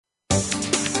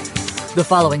The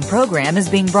following program is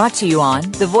being brought to you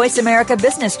on the Voice America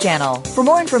Business Channel. For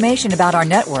more information about our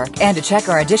network and to check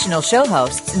our additional show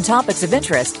hosts and topics of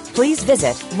interest, please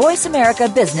visit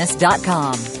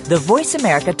voiceamericabusiness.com. The Voice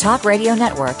America Talk Radio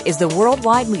Network is the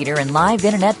worldwide leader in live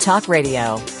Internet talk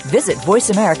radio. Visit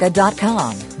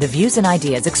voiceamerica.com. The views and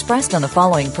ideas expressed on the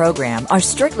following program are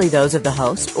strictly those of the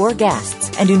host or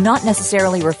guests and do not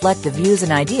necessarily reflect the views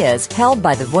and ideas held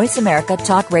by the Voice America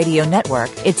Talk Radio Network,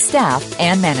 its staff,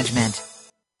 and management.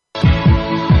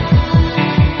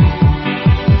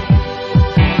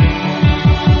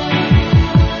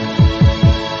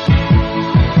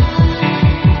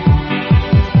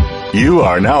 You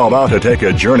are now about to take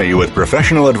a journey with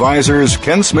professional advisors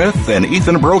Ken Smith and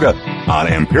Ethan Broga on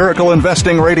Empirical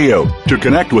Investing Radio. To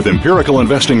connect with Empirical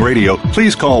Investing Radio,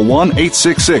 please call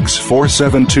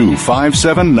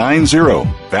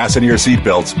 1-866-472-5790. Fasten your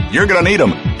seatbelts. You're going to need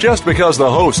them. Just because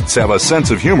the hosts have a sense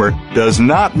of humor does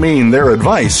not mean their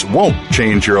advice won't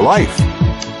change your life.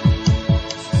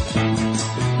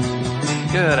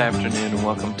 Good afternoon and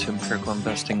welcome to Empirical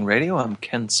Investing Radio. I'm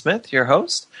Ken Smith, your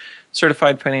host.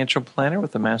 Certified financial planner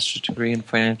with a master's degree in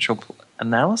financial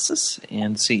analysis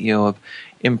and CEO of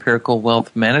Empirical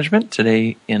Wealth Management.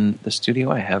 Today in the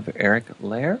studio I have Eric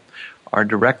Lair, our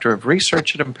Director of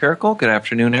Research at Empirical. Good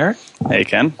afternoon, Eric. Hey,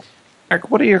 Ken.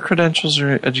 Eric, what are your credentials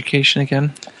or education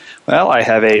again? Well, I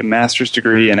have a master's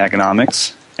degree in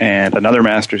economics and another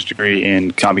master's degree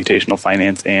in computational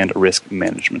finance and risk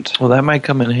management. Well, that might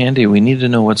come in handy. We need to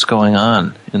know what's going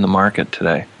on in the market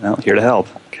today. Well, here to help.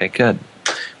 Okay, good.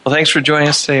 Well, thanks for joining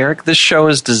us today, Eric. This show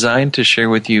is designed to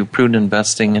share with you prudent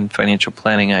investing and financial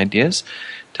planning ideas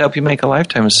to help you make a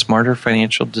lifetime of smarter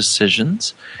financial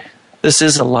decisions. This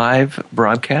is a live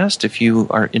broadcast. If you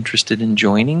are interested in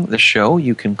joining the show,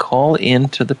 you can call in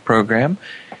to the program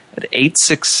at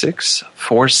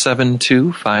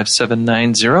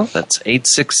 866-472-5790. That's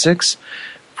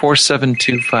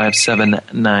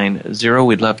 866-472-5790.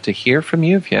 We'd love to hear from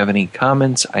you if you have any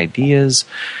comments, ideas,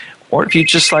 or if you'd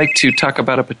just like to talk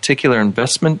about a particular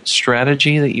investment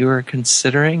strategy that you are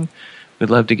considering. We'd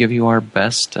love to give you our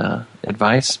best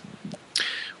advice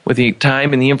with the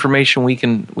time and the information we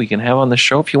can have on the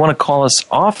show. If you want to call us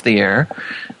off the air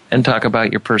and talk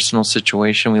about your personal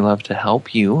situation, we love to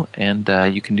help you. And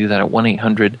you can do that at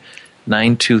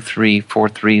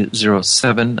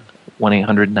 1-800-923-4307,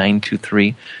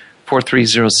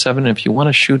 1-800-923-4307. And if you want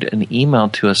to shoot an email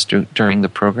to us during the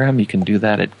program, you can do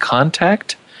that at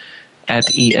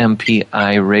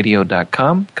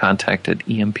contact@empiradio.com,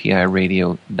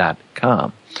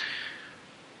 contact@empiradio.com.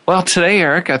 Well, today,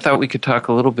 Eric, I thought we could talk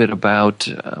a little bit about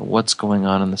what's going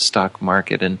on in the stock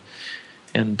market and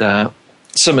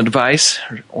some advice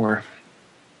or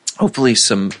hopefully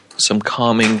some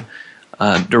calming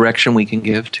direction we can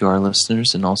give to our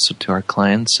listeners and also to our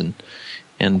clients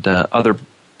and other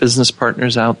business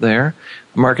partners out there.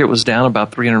 The market was down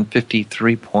about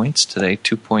 353 points today,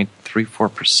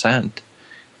 2.34%.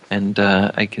 And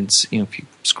I can see, if you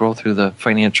scroll through the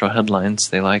financial headlines,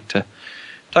 they like to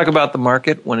talk about the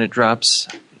market when it drops,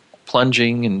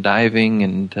 plunging and diving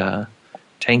and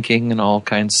tanking and all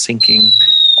kinds, sinking.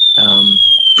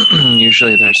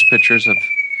 Usually there's pictures of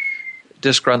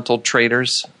disgruntled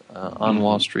traders on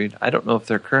Wall Street. I don't know if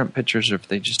they're current pictures or if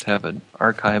they just have an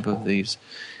archive of these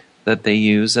that they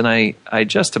use, and I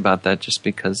jest about that just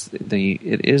because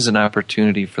it is an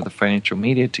opportunity for the financial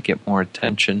media to get more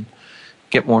attention,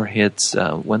 get more hits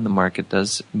when the market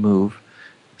does move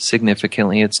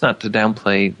significantly. It's not to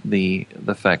downplay the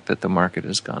fact that the market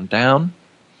has gone down.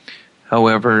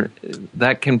 However,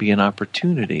 that can be an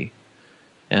opportunity,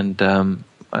 and I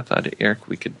thought, Eric,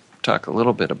 we could talk a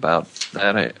little bit about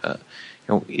that.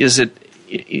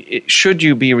 Should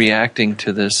you be reacting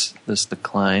to this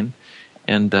decline?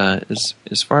 And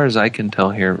as far as I can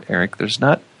tell here, Eric, there's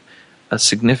not a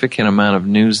significant amount of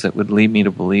news that would lead me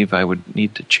to believe I would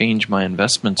need to change my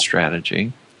investment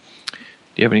strategy. Do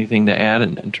you have anything to add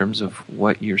in terms of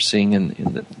what you're seeing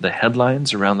in the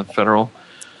headlines around the Federal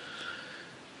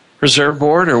Reserve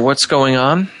Board or what's going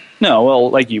on? No, well,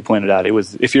 like you pointed out, it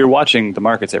was. If you're watching the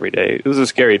markets every day, it was a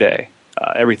scary day.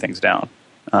 Everything's down.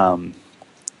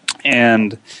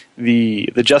 And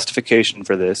the justification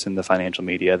for this in the financial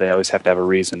media, they always have to have a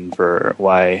reason for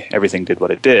why everything did what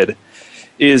it did,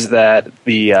 is that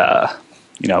Ben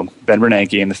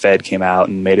Bernanke and the Fed came out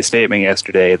and made a statement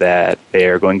yesterday that they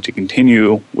are going to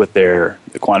continue with the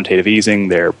quantitative easing,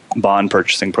 their bond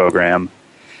purchasing program,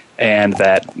 and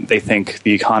that they think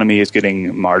the economy is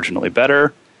getting marginally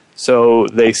better. So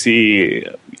they see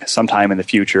sometime in the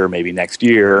future, maybe next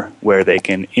year, where they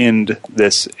can end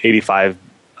this $85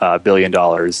 billion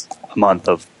a month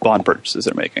of bond purchases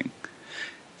they're making.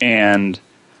 And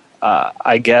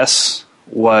I guess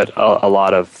what a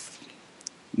lot of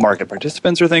market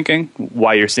participants are thinking,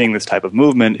 why you're seeing this type of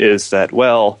movement, is that,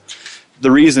 well,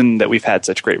 the reason that we've had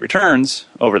such great returns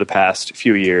over the past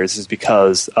few years is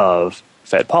because of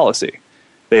Fed policy.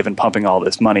 They've been pumping all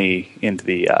this money into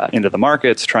the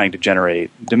markets, trying to generate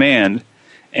demand,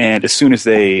 and as soon as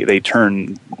they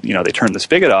turn the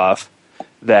spigot off,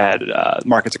 that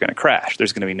markets are going to crash.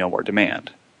 There's going to be no more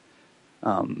demand,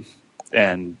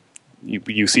 and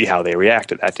you see how they react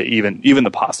to that. To even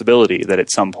the possibility that at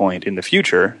some point in the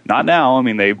future, not now. I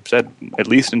mean, they said at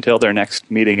least until their next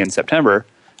meeting in September,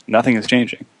 nothing is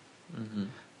changing. Mm-hmm.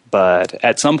 But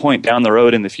at some point down the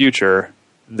road in the future,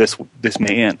 this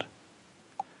may end.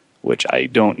 Which I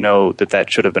don't know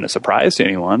that should have been a surprise to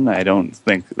anyone. I don't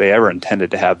think they ever intended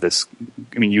to have this.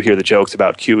 I mean, you hear the jokes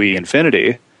about QE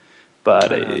infinity,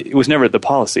 but it was never the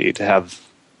policy to have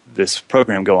this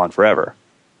program go on forever.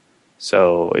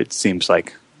 So it seems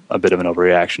like a bit of an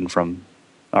overreaction from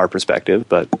our perspective,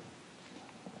 but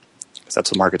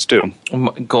that's what markets do.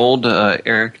 Gold,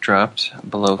 Eric, dropped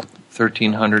below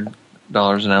 $1,300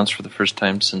 an ounce for the first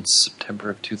time since September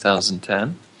of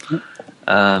 2010.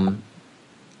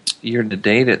 Year to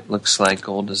date, it looks like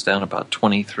gold is down about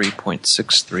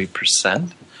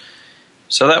 23.63%.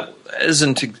 So that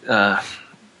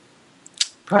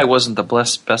probably wasn't the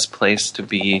best place to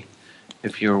be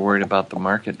if you were worried about the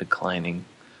market declining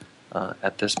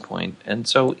at this point. And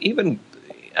so even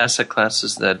asset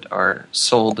classes that are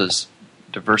sold as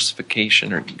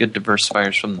diversification or good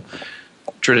diversifiers from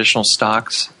traditional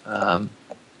stocks,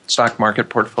 stock market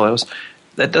portfolios,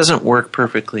 that doesn't work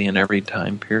perfectly in every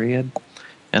time period.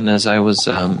 And as I was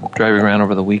driving around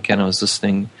over the weekend, I was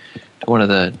listening to one of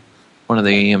the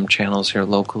AM channels here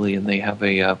locally, and they have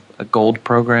a gold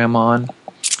program on.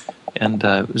 And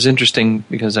it was interesting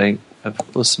because I've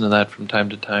listened to that from time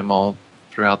to time all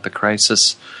throughout the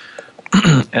crisis.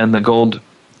 And the gold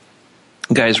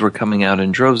guys were coming out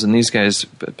in droves, and these guys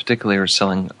particularly are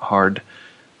selling hard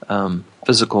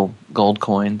physical gold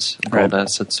coins, gold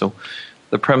assets. So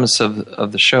the premise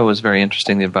of the show was very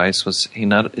interesting. The advice was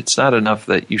it's not enough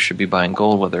that you should be buying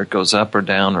gold, whether it goes up or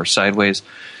down or sideways.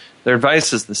 Their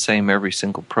advice is the same every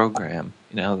single program.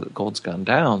 Now that gold's gone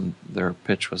down, their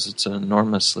pitch was it's an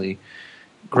enormously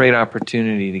great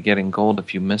opportunity to get in gold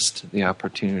if you missed the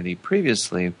opportunity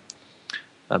previously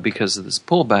because of this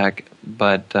pullback.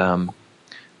 But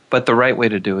the right way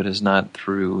to do it is not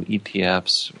through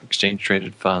ETFs,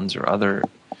 exchange-traded funds, or other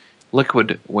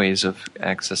liquid ways of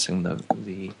accessing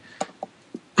the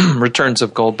returns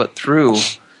of gold, but through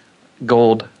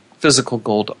gold, physical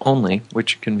gold only,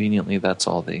 which conveniently that's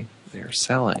all they're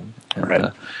selling.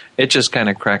 And, it just kind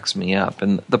of cracks me up.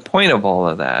 And the point of all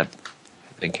of that,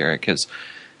 I think, Eric, is,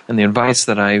 and the advice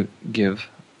that I give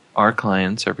our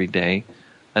clients every day,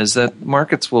 is that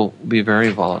markets will be very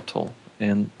volatile.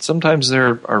 And sometimes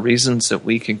there are reasons that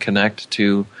we can connect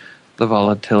to the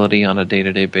volatility on a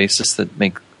day-to-day basis that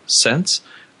make sense.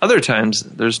 Other times,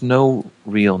 there's no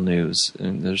real news.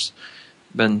 And there's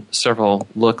been several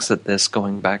looks at this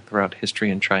going back throughout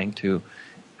history and trying to,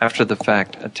 after the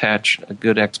fact, attach a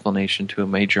good explanation to a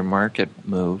major market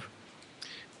move.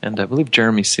 And I believe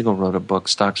Jeremy Siegel wrote a book,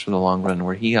 Stocks for the Long Run,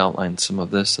 where he outlined some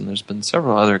of this. And there's been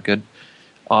several other good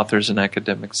authors and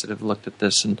academics that have looked at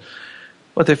this. And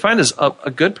what they find is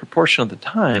a good proportion of the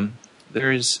time,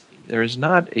 there is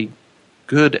not a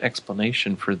good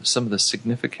explanation for some of the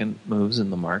significant moves in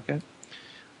the market.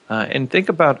 And think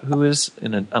about who is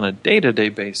on a day-to-day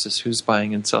basis, who's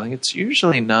buying and selling. It's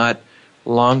usually not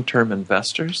long-term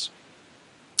investors.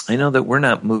 I know that we're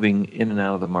not moving in and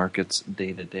out of the markets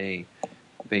day-to-day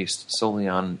based solely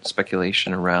on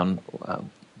speculation around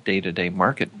day-to-day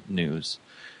market news.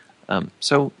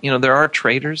 So, there are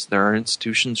traders, there are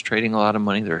institutions trading a lot of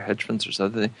money, there are hedge funds, there's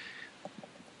other things.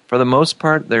 For the most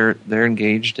part, they're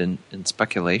engaged in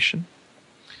speculation.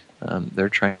 They're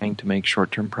trying to make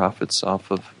short-term profits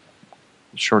off of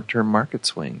short-term market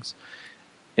swings.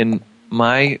 In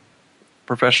my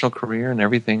professional career and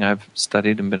everything I've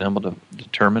studied and been able to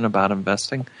determine about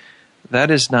investing, that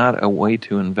is not a way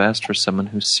to invest for someone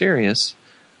who's serious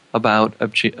about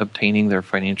obtaining their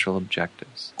financial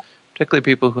objectives, particularly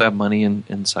people who have money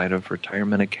inside of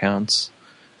retirement accounts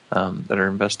that are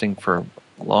investing for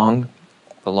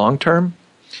the long term.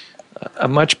 A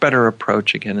much better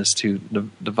approach, again, is to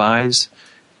devise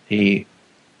a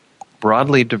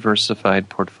broadly diversified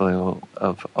portfolio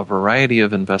of a variety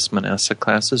of investment asset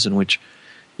classes in which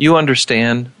you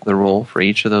understand the role for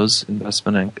each of those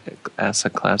investment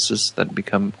asset classes that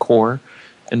become core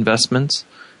investments.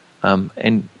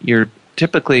 And you're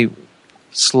typically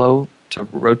slow to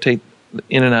rotate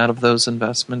in and out of those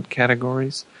investment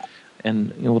categories.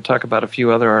 And we'll talk about a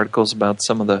few other articles about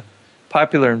some of the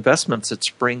popular investments that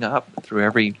spring up through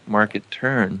every market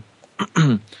turn.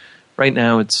 Right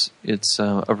now, it's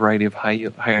a variety of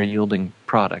higher yielding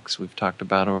products we've talked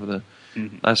about over the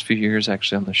last few years,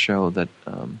 actually, on the show, that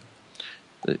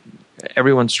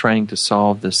everyone's trying to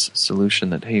solve this solution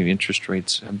that, hey, interest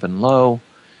rates have been low.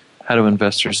 How do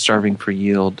investors starving for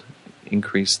yield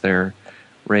increase their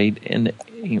rate? And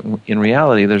in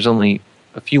reality, there's only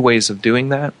a few ways of doing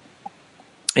that.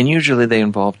 And usually they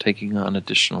involve taking on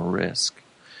additional risk.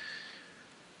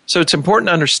 So it's important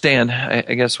to understand, I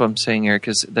guess what I'm saying, Eric,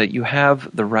 is that you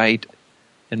have the right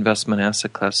investment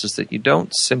asset classes, that you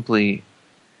don't simply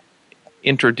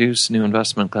introduce new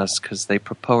investment classes because they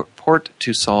purport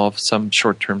to solve some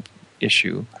short-term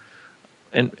issue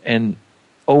and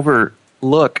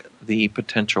overlook the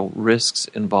potential risks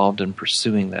involved in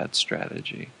pursuing that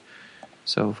strategy.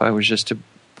 So if I was just to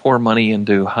pour money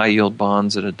into high-yield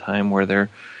bonds at a time where they're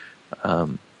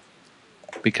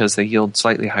because they yield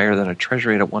slightly higher than a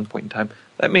treasury rate at one point in time,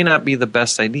 that may not be the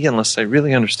best idea unless I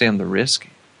really understand the risk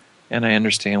and I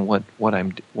understand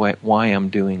why I'm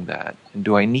doing that, and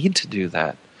do I need to do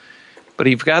that? But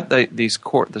you've got this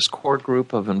core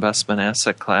group of investment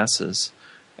asset classes,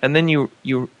 and then you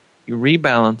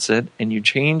rebalance it and you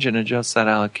change and adjust that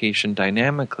allocation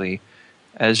dynamically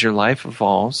as your life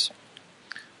evolves.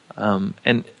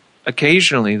 And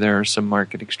occasionally there are some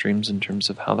market extremes in terms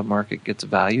of how the market gets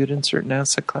valued in certain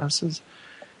asset classes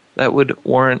that would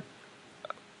warrant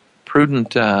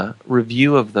prudent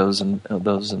review of those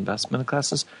investment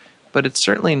classes. But it's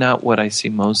certainly not what I see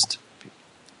most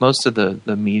of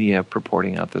the media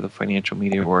purporting out there, the financial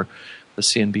media or the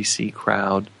CNBC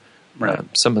crowd. Right.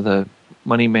 Some of the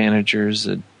money managers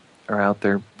that are out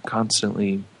there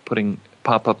constantly putting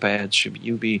pop-up ads. Should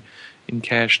you be in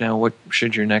cash now? What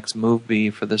should your next move be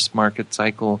for this market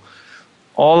cycle?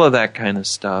 All of that kind of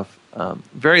stuff.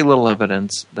 Very little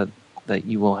evidence that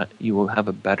you will have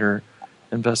a better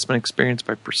investment experience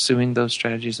by pursuing those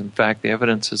strategies. In fact, the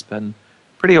evidence has been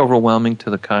pretty overwhelming to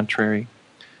the contrary,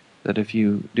 that if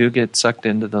you do get sucked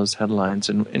into those headlines,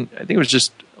 and I think it was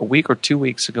just a week or 2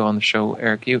 weeks ago on the show,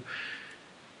 Eric,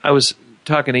 I was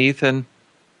talking to Ethan,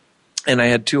 and I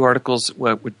had two articles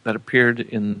that appeared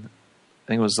in, I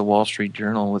think it was the Wall Street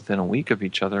Journal, within a week of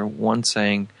each other, one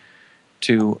saying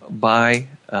to buy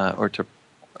or to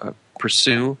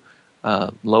pursue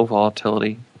low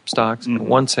volatility stocks, and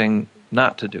one saying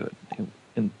not to do it,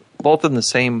 and both in the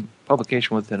same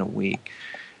publication within a week.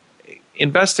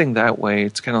 Investing that way,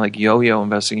 it's kind of like yo-yo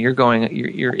investing.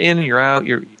 You're in, you're out.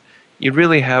 You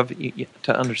really have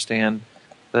to understand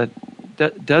that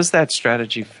does that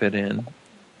strategy fit in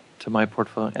to my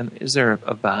portfolio, and is there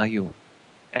a value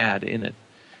add in it?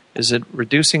 Is it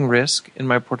reducing risk in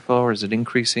my portfolio, or is it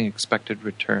increasing expected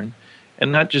return? And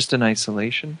not just in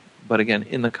isolation, but again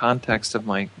in the context of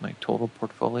my total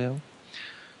portfolio.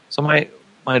 So my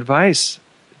advice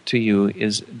to you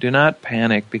is, do not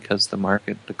panic because the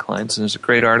market declines. And there's a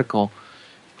great article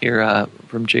here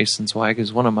from Jason Zweig,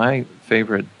 who's one of my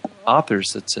favorite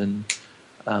authors that's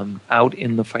out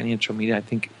in the financial media. I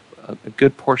think a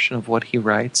good portion of what he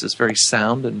writes is very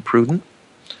sound and prudent.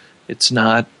 It's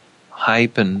not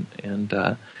hype, and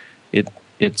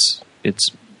it's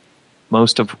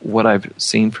most of what I've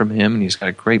seen from him. And he's got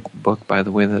a great book, by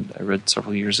the way, that I read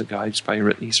several years ago.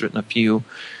 He's written a few,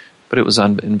 but it was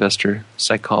on investor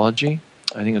psychology.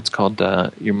 I think it's called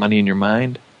Your Money in Your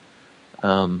Mind.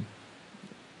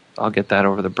 I'll get that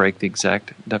over the break, the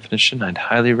exact definition. I'd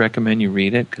highly recommend you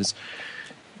read it because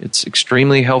it's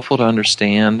extremely helpful to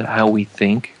understand how we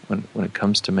think when it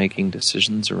comes to making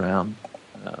decisions around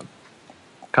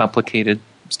complicated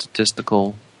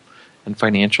statistical and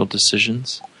financial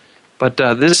decisions. But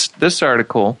this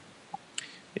article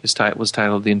was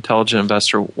titled "The Intelligent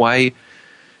Investor: Why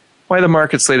the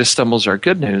Market's Latest Stumbles Are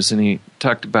Good News," and he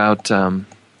talked about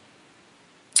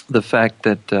the fact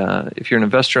that if you're an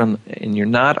investor and you're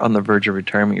not on the verge of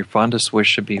retirement, your fondest wish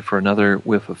should be for another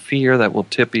whiff of fear that will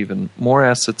tip even more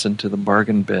assets into the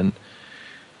bargain bin.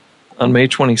 On May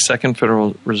 22nd,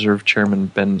 Federal Reserve Chairman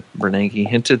Ben Bernanke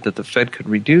hinted that the Fed could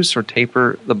reduce or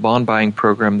taper the bond buying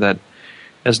program that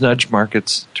has nudged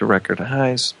markets to record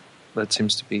highs. That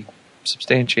seems to be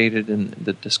substantiated in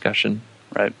the discussion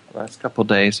the last couple of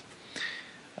days.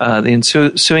 The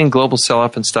ensuing global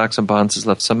sell-off in stocks and bonds has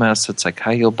left some assets like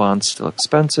high-yield bonds still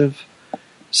expensive.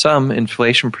 Some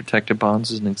inflation-protected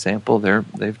bonds, as an example,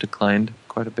 they've declined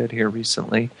quite a bit here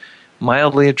recently,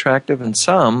 mildly attractive, and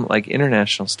some, like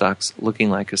international stocks, looking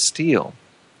like a steal.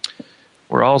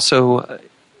 We're also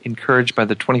encouraged by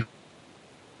the 20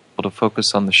 to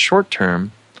focus on the short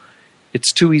term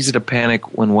It's too easy to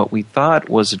panic when what we thought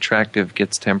was attractive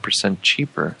gets 10%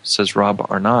 cheaper, says Rob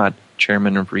Arnott,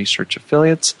 chairman of Research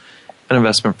Affiliates, an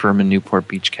investment firm in Newport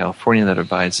Beach, California that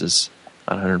advises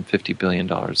on $150 billion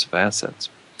of assets.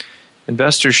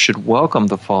 Investors should welcome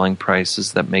the falling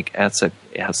prices that make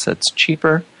assets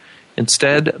cheaper.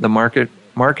 Instead, the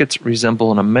markets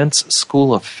resemble an immense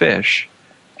school of fish,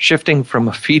 shifting from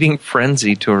a feeding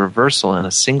frenzy to a reversal in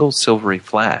a single silvery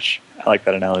flash. I like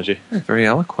that analogy. Very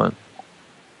eloquent.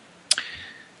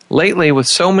 Lately, with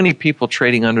so many people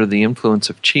trading under the influence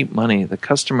of cheap money, the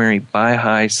customary buy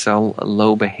high, sell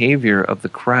low behavior of the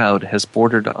crowd has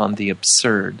bordered on the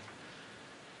absurd.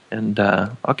 And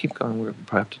I'll keep going. We'll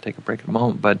probably have to take a break in a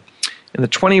moment. But in the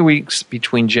 20 weeks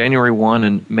between January 1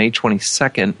 and May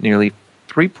 22nd, nearly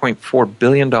 $3.4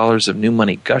 billion of new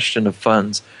money gushed into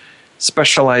funds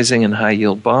specializing in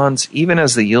high-yield bonds, even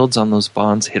as the yields on those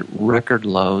bonds hit record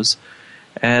lows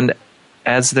and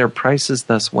as their prices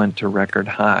thus went to record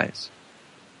highs.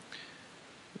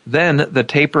 Then the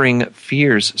tapering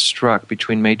fears struck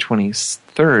between May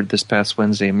 23rd, this past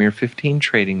Wednesday, a mere 15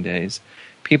 trading days.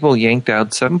 People yanked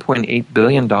out $7.8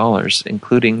 billion,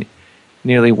 including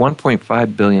nearly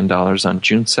 $1.5 billion on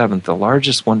June 7th, the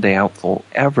largest one-day outflow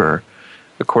ever,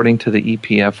 according to the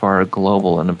EPFR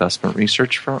Global, an investment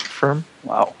research firm.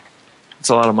 Wow. It's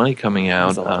a lot of money coming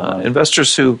out.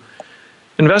 Investors who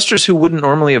wouldn't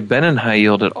normally have been in high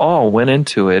yield at all went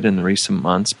into it in the recent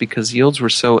months because yields were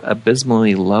so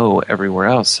abysmally low everywhere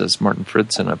else, says Martin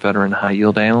Fridson, a veteran high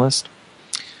yield analyst.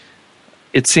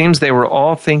 It seems they were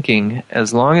all thinking,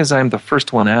 as long as I'm the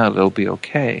first one out, it'll be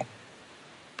okay.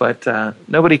 But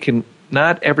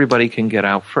not everybody can get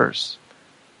out first.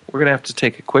 We're going to have to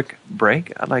take a quick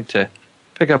break. I'd like to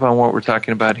pick up on what we're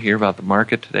talking about here about the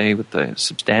market today with the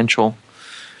substantial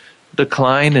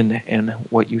decline and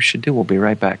what you should do. We'll be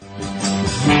right back.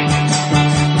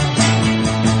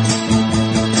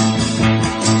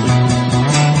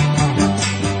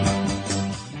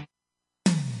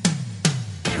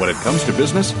 When it comes to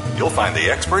business, you'll find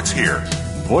the experts here.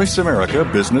 Voice America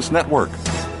Business Network.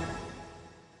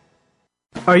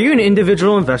 Are you an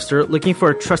individual investor looking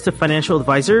for a trusted financial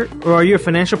advisor, or are you a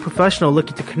financial professional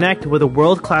looking to connect with a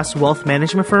world-class wealth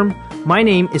management firm? My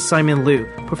name is Simon Liu,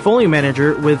 portfolio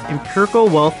manager with Empirical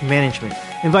Wealth Management,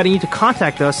 inviting you to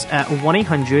contact us at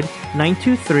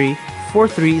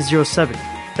 1-800-923-4307.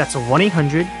 That's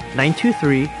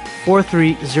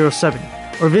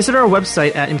 1-800-923-4307. Or visit our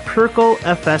website at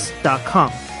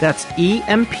empiricalfs.com. That's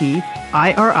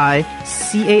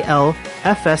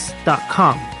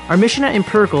EMPIRICALFS.com. Our mission at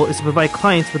Empirical is to provide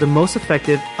clients with the most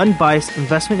effective, unbiased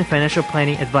investment and financial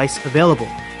planning advice available.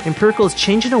 Empirical is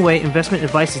changing the way investment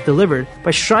advice is delivered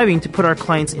by striving to put our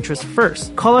clients' interests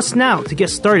first. Call us now to get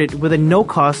started with a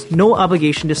no-cost,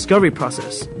 no-obligation discovery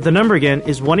process. The number again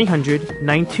is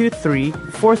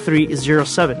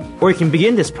 1-800-923-4307. Or you can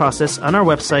begin this process on our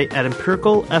website at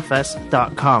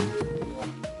empiricalfs.com.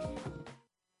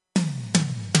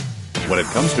 When it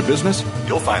comes to business,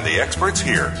 you'll find the experts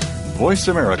here. Voice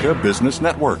America Business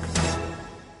Network.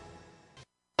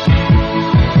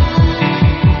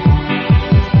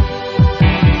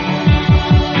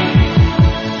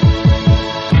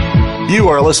 You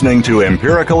are listening to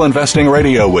Empirical Investing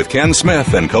Radio with Ken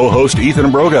Smith and co-host Ethan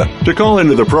Broga. To call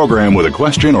into the program with a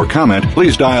question or comment,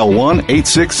 please dial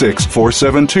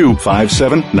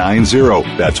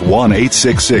 1-866-472-5790. That's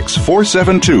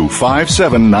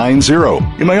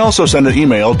 1-866-472-5790. You may also send an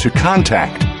email to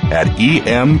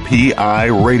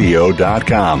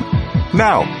contact@empiradio.com.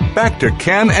 Now, back to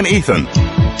Ken and Ethan.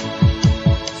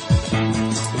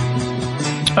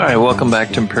 All right, welcome back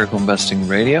to Empirical Investing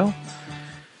Radio.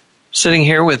 Sitting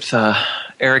here with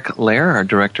Eric Lair, our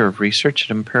Director of Research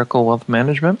at Empirical Wealth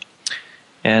Management.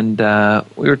 And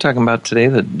we were talking about today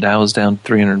that Dow is down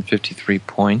 353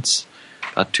 points,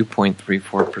 about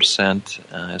 2.34%,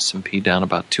 S&P down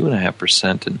about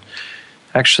 2.5%. And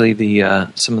actually,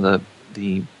 some of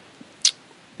the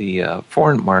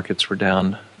foreign markets were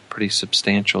down pretty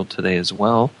substantial today as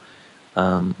well.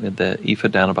 The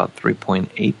IFA down about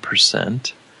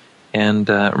 3.8%. And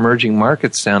emerging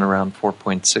markets down around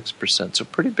 4.6%. So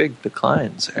pretty big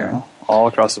declines there. Yeah, all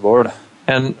across the board.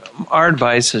 And our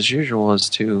advice, as usual, is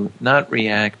to not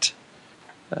react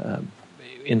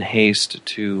in haste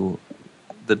to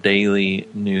the daily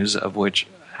news, of which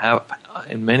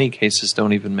in many cases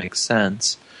don't even make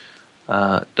sense.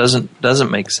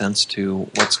 Doesn't make sense to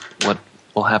what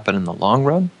will happen in the long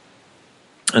run.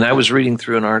 And I was reading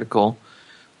through an article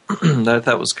that I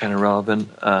thought was kind of relevant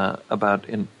about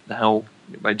how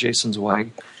by Jason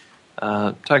Zweig,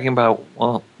 talking about,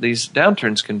 well, these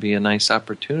downturns can be a nice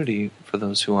opportunity for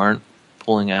those who aren't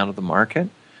pulling out of the market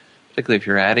particularly if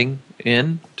you're adding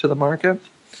in to the market.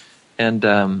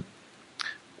 And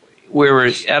we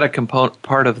were at a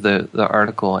part of the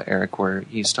article, Eric, where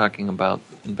he's talking about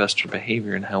investor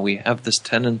behavior and how we have this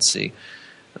tendency,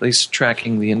 at least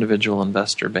tracking the individual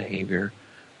investor behavior,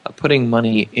 putting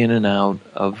money in and out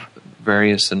of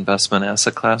various investment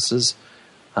asset classes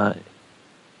in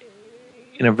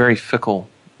a very fickle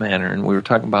manner. And we were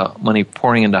talking about money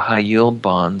pouring into high yield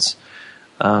bonds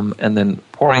and then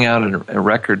pouring out a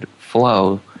record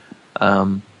flow.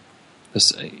 In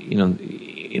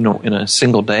a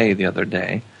single day the other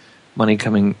day, money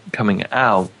coming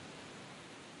out.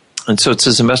 And so it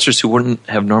says investors who wouldn't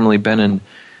have normally been in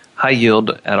high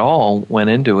yield at all went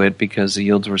into it because the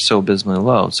yields were so abysmally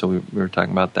low. So we were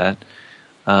talking about that.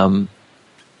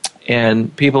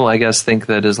 And people, I guess, think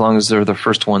that as long as they're the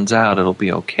first ones out, it'll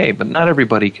be okay. But not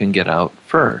everybody can get out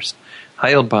first. High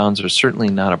yield bonds are certainly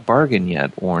not a bargain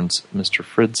yet, warns Mr.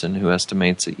 Fridson, who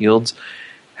estimates that yields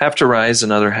have to rise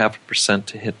another 0.5%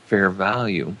 to hit fair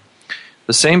value.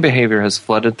 The same behavior has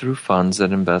flooded through funds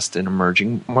that invest in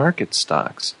emerging market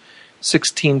stocks.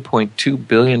 $16.2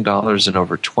 billion in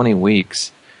over 20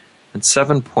 weeks and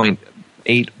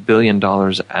 $7.8 billion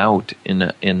out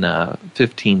in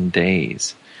 15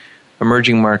 days.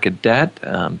 Emerging market debt,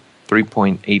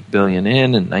 $3.8 billion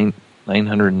in and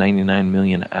 $999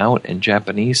 million out, and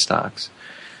Japanese stocks,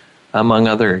 among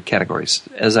other categories.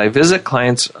 As I visit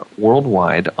clients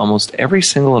worldwide, almost every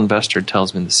single investor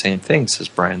tells me the same thing, says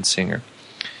Brian Singer,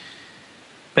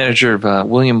 manager of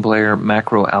William Blair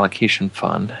Macro Allocation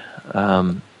Fund.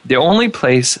 The only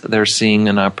place they're seeing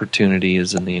an opportunity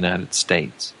is in the United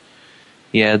States.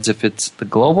 He adds, if it's the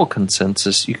global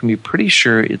consensus, you can be pretty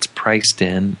sure it's priced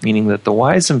in, meaning that the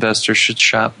wise investor should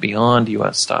shop beyond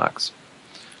U.S. stocks.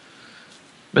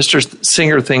 Mr.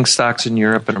 Singer thinks stocks in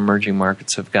Europe and emerging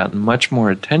markets have gotten much more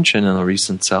attention in the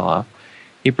recent sell-off.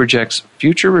 He projects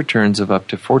future returns of up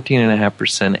to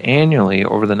 14.5% annually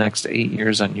over the next 8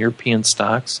 years on European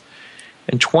stocks,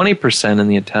 and 20% in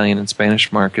the Italian and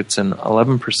Spanish markets, and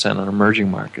 11% on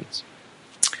emerging markets.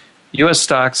 U.S.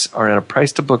 stocks are at a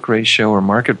price-to-book ratio or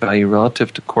market value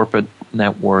relative to corporate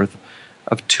net worth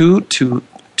of 2 to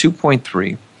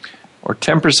 2.3, or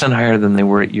 10% higher than they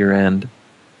were at year-end.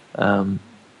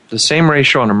 The same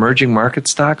ratio on emerging market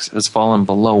stocks has fallen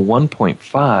below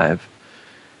 1.5,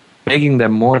 making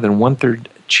them more than one-third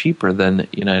cheaper than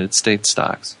United States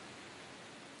stocks.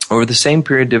 Over the same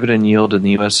period, dividend yield in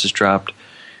the U.S. has dropped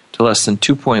to less than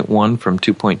 2.1 from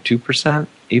 2.2%,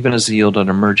 even as the yield on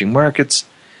emerging markets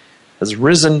has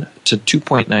risen to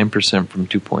 2.9% from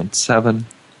 2.7%.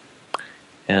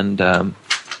 And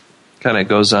kind of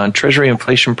goes on. Treasury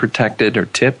inflation protected, or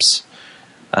TIPS,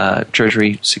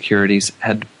 Treasury securities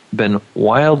had been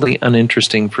wildly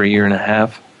uninteresting for a year and a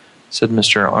half, said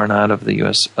Mr. Arnott of the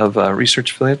U.S.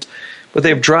 Research Affiliates. But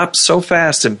they've dropped so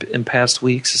fast in past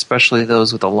weeks, especially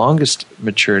those with the longest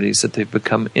maturities, that they've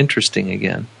become interesting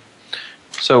again.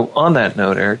 So on that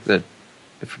note, Eric, that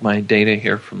if my data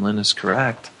here from Lynn is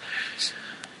correct,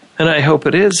 and I hope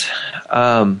it is,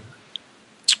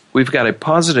 we've got a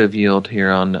positive yield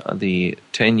here on the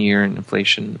 10-year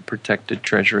inflation-protected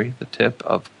Treasury, the TIP,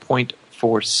 of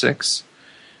 0.46,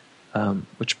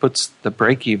 which puts the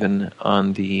break-even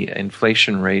on the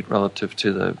inflation rate relative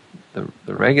to the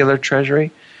regular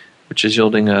Treasury, which is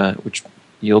which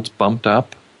yields bumped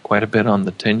up quite a bit on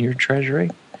the 10-year Treasury.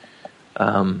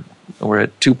 We're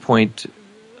at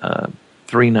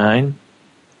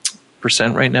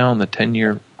 2.39% right now on the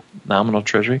 10-year nominal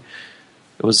Treasury.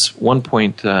 It was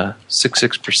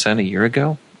 1.66% a year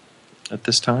ago at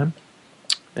this time,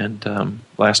 and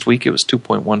last week it was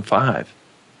 2.15.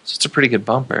 So it's a pretty good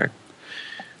bump, Eric.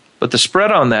 But the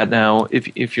spread on that now,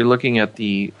 if you're looking at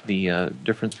the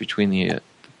difference between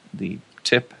the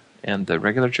TIP and the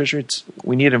regular Treasury,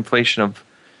 we need inflation of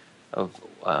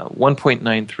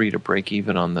 1.93 to break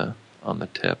even on the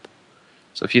TIP.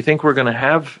 So if you think we're going to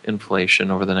have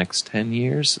inflation over the next 10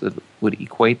 years that would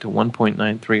equate to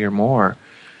 1.93 or more,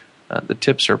 the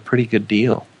TIPs are a pretty good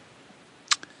deal.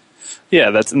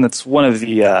 Yeah, that's one of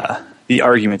the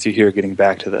arguments you hear getting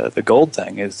back to the gold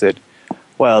thing is that,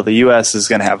 well, the U.S. is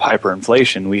going to have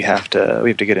hyperinflation. We have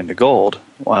to get into gold.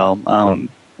 Well,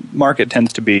 market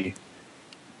tends to be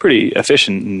pretty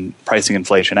efficient in pricing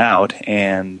inflation out,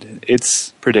 and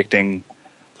it's predicting a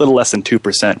little less than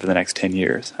 2% for the next 10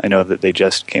 years. I know that they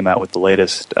just came out with the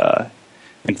latest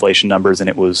inflation numbers, and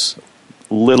it was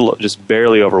just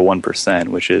barely over 1%,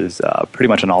 which is pretty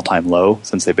much an all-time low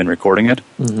since they've been recording it.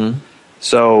 Mm-hmm.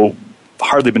 So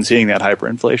hardly been seeing that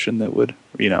hyperinflation that would,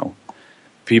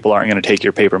 people aren't going to take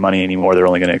your paper money anymore. They're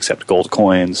only going to accept gold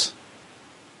coins.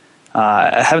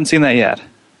 I haven't seen that yet.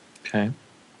 Okay.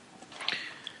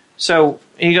 So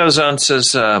he goes on and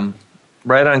says,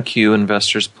 right on cue,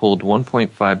 investors pulled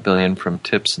 $1.5 billion from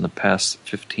tips in the past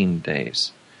 15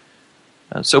 days.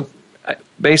 So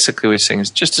basically what he's saying is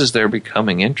just as they're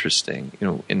becoming interesting,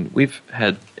 and we've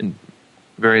had in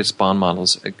various bond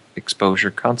models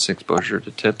constant exposure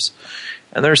to tips.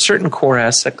 And there are certain core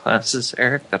asset classes,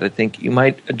 Eric, that I think you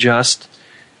might adjust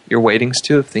your weightings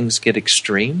to if things get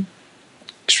extremely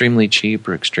cheap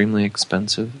or extremely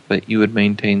expensive, but you would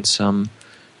maintain some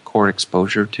core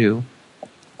exposure to.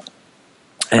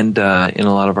 And in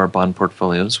a lot of our bond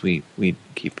portfolios, we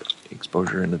keep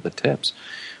exposure into the tips.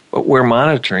 But we're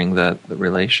monitoring the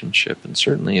relationship, and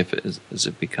certainly as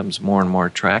it becomes more and more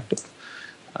attractive,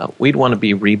 we'd want to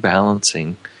be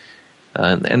rebalancing.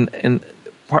 And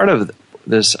part of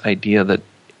this idea that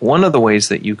one of the ways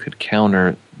that you could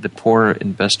counter the poor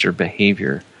investor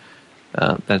behavior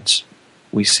that's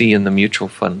we see in the mutual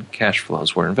fund cash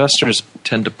flows, where investors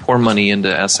tend to pour money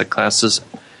into asset classes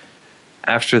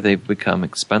after they've become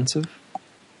expensive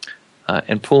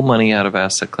and pull money out of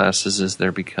asset classes as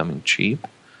they're becoming cheap.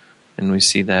 And we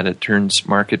see that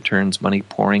market turns, money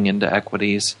pouring into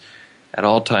equities at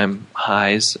all-time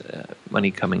highs,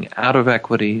 money coming out of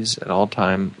equities at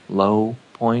all-time low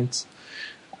points,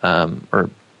 or at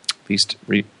least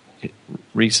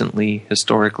recently,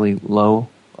 historically low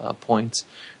points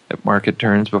at market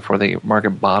turns market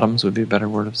bottoms would be a better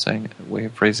way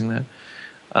of phrasing that.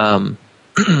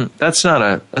 That's not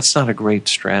a great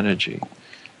strategy.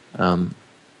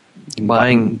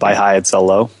 Buying buy high and sell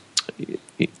low.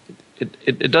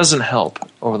 It doesn't help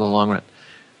over the long run.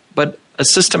 But a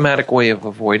systematic way of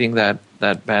avoiding that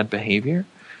bad behavior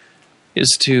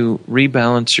is to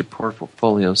rebalance your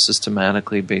portfolio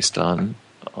systematically based on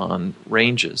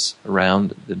ranges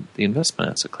around the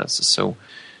investment asset classes. So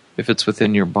if it's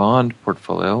within your bond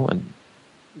portfolio and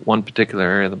one particular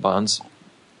area of the bonds,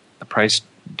 the price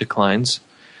declines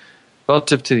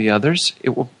relative to the others,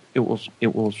 it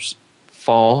will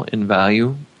fall in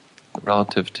value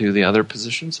relative to the other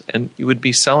positions, and you would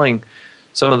be selling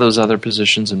some of those other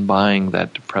positions and buying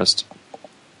that depressed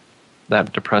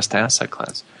asset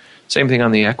class. Same thing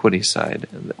on the equity side.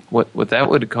 What that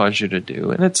would cause you to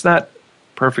do, and it's not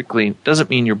doesn't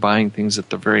mean you're buying things at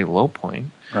the very low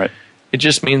point. Right. It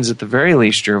just means at the very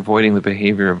least you're avoiding the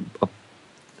behavior of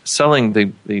selling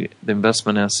the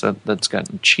investment asset that's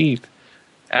gotten cheap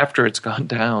after it's gone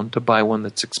down to buy one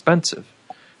that's expensive.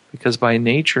 Because by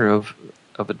nature of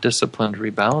a disciplined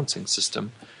rebalancing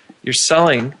system, you're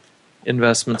selling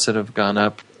investments that have gone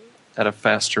up at a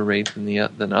faster rate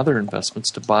than other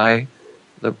investments to buy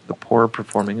the poorer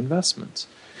performing investments.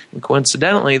 And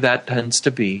coincidentally,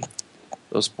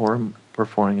 those poor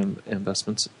performing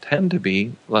investments tend to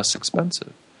be less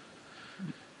expensive.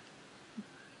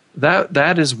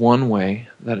 That is one way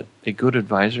that a good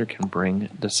advisor can bring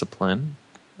discipline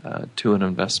to an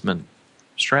investment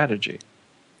strategy.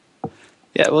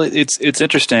 Yeah, well, it's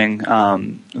interesting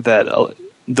that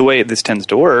the way this tends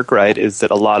to work, right, is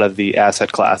that a lot of the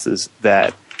asset classes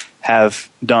that have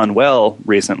done well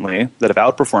recently, that have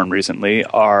outperformed recently,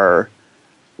 are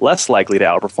less likely to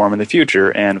outperform in the future,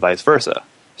 and vice versa.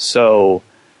 So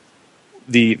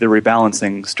the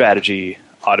rebalancing strategy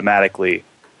automatically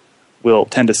will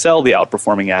tend to sell the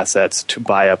outperforming assets to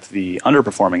buy up the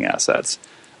underperforming assets.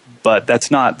 But that's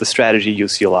not the strategy you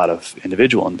see a lot of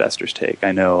individual investors take.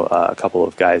 I know a couple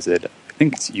of guys at, I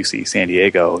think it's UC San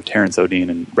Diego, Terrence Odine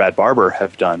and Brad Barber,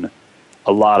 have done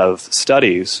a lot of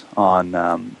studies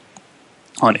on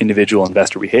individual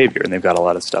investor behavior, and they've got a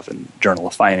lot of stuff in Journal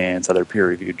of Finance, other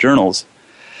peer-reviewed journals,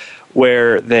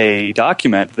 where they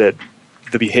document that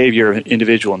the behavior of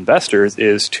individual investors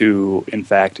is to, in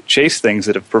fact, chase things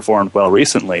that have performed well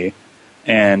recently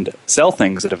and sell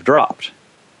things that have dropped,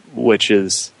 which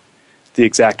is the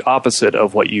exact opposite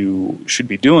of what you should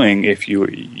be doing if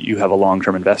you have a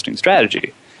long-term investing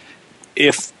strategy.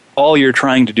 If all you're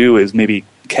trying to do is maybe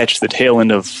catch the tail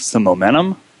end of some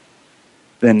momentum,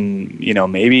 then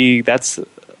maybe that's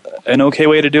an okay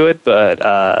way to do it.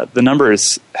 But the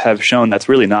numbers have shown that's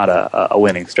really not a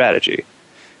winning strategy.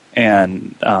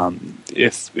 And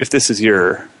if this is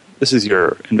your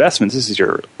investments, this is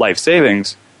your life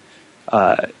savings.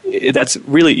 That's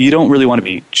really, you don't really want to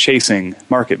be chasing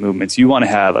market movements. You want to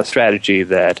have a strategy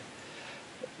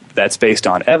that's based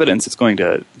on evidence. It's going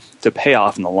to pay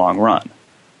off in the long run.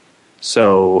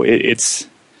 So it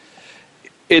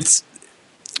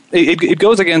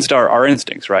goes against our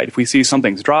instincts, right? If we see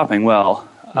something's dropping, well,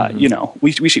 we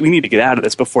need to get out of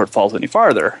this before it falls any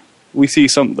farther. We see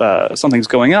something's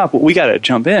going up, we got to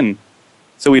jump in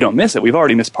so we don't miss it. We've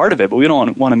already missed part of it, but we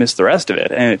don't want to miss the rest of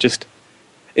it. And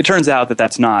it turns out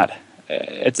that's not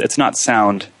it's not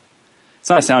sound it's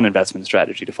not a sound investment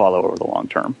strategy to follow over the long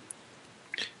term.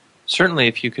 Certainly,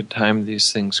 if you could time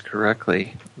these things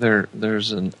correctly,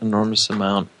 there's an enormous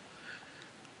amount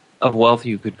of wealth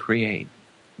you could create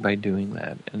by doing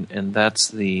that, and that's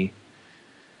the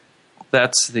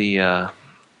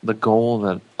goal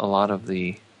that a lot of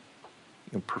the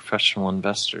professional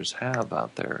investors have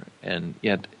out there, and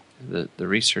yet the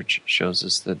research shows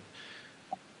us that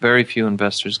very few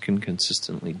investors can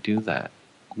consistently do that.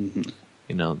 Mm-hmm.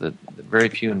 That very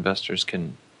few investors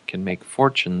can make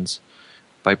fortunes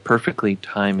by perfectly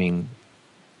timing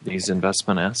these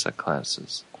investment asset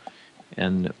classes.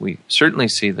 And we certainly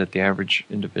see that the average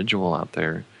individual out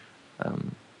there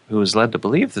who is led to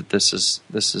believe that this is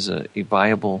a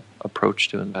viable approach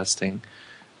to investing,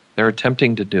 they're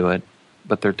attempting to do it,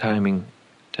 but their timing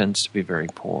tends to be very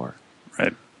poor.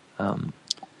 Right.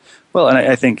 Well, and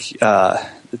I think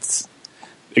it's,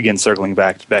 again, circling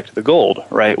back to the gold,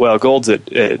 right? Well, gold's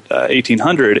at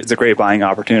 1,800. It's a great buying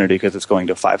opportunity because it's going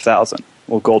to 5,000.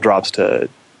 Well, gold drops to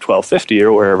 1,250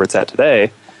 or wherever it's at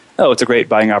today. Oh, it's a great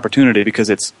buying opportunity because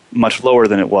it's much lower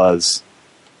than it was,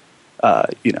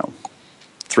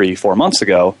 3-4 months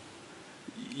ago.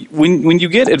 When you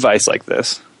get advice like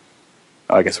this,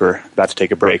 I guess we're about to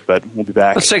take a break, but we'll be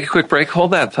back. Let's take a quick break.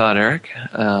 Hold that thought, Eric.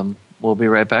 We'll be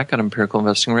right back on Empirical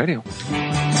Investing Radio.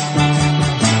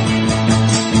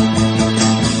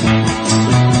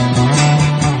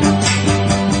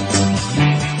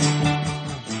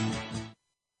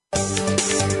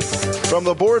 From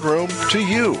the boardroom to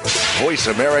you, Voice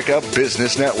America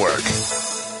Business Network.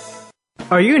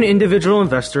 Are you an individual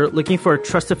investor looking for a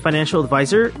trusted financial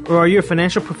advisor, or are you a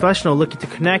financial professional looking to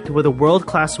connect with a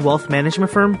world-class wealth management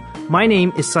firm? My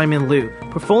name is Simon Liu,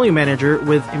 portfolio manager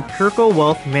with Empirical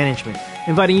Wealth Management,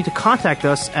 inviting you to contact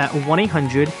us at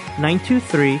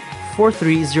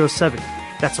 1-800-923-4307.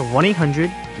 That's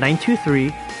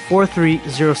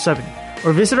 1-800-923-4307.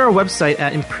 Or visit our website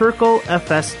at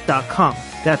empiricalfs.com.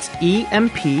 That's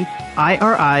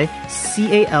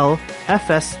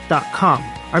EMPIRICALFS.com.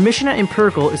 Our mission at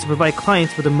Empirical is to provide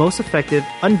clients with the most effective,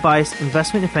 unbiased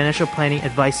investment and financial planning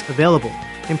advice available.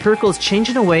 Empirical is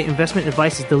changing the way investment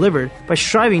advice is delivered by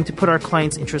striving to put our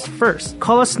clients' interests first.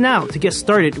 Call us now to get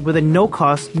started with a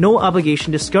no-cost,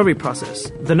 no-obligation discovery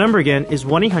process. The number again is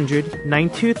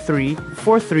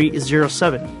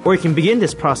 1-800-923-4307. Or you can begin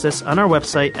this process on our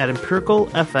website at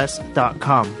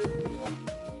empiricalfs.com.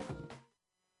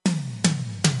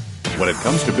 When it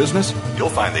comes to business, you'll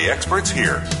find the experts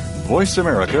here. Voice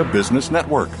America Business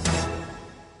Network.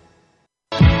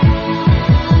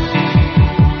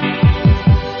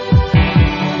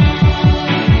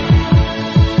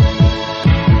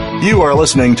 You are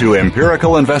listening to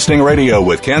Empirical Investing Radio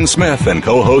with Ken Smith and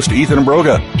co-host Ethan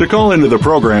Broga. To call into the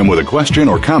program with a question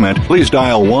or comment, please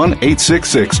dial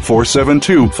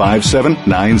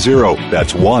 1-866-472-5790.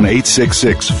 That's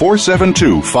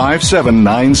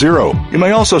 1-866-472-5790. You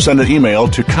may also send an email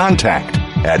to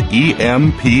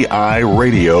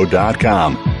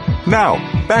contact@empiradio.com. Now,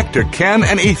 back to Ken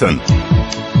and Ethan.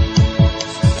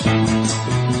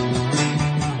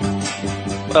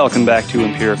 Welcome back to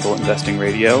Empirical Investing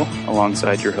Radio.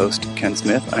 Alongside your host, Ken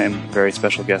Smith, I am very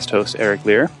special guest host, Eric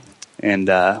Lear. And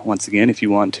once again, if you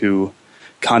want to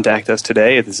contact us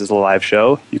today, if this is a live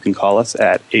show, you can call us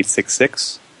at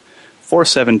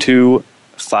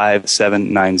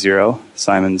 866-472-5790.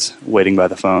 Simon's waiting by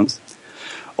the phones.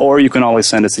 Or you can always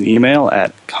send us an email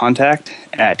at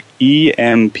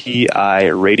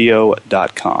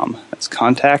contact@empiradio.com. That's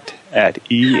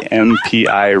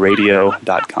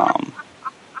contact@empiradio.com.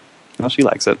 Well, she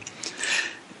likes it.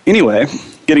 Anyway,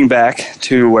 getting back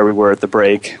to where we were at the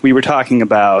break, we were talking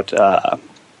about.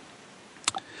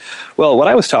 What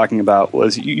I was talking about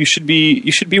was you should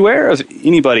beware of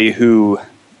anybody who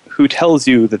tells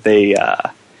you that they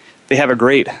have a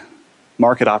great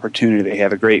market opportunity, they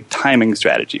have a great timing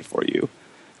strategy for you,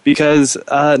 because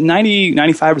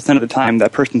 95% of the time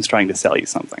that person's trying to sell you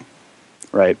something,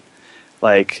 right?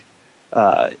 Like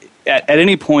at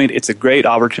any point, it's a great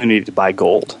opportunity to buy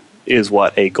gold, is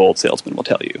what a gold salesman will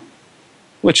tell you,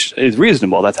 which is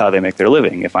reasonable. That's how they make their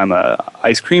living. If I'm a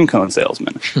ice cream cone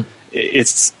salesman,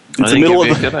 it's the middle of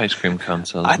a good ice cream cone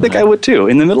salesman. I think I would too.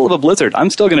 In the middle of a blizzard,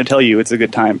 I'm still going to tell you it's a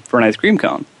good time for an ice cream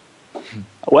cone,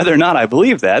 whether or not I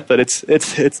believe that. But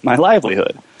it's my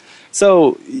livelihood.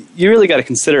 So you really got to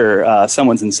consider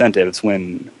someone's incentives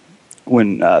when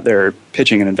they're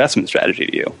pitching an investment strategy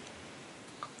to you.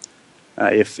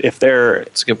 If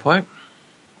that's a good point.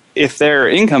 If their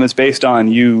income is based on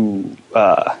you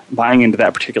buying into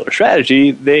that particular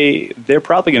strategy, they're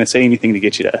probably going to say anything to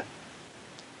get you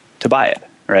to buy it,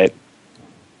 right?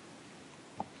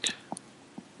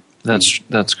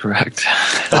 That's correct.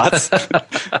 Thoughts?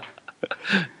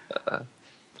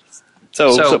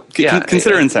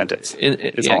 Consider incentives.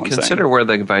 Consider where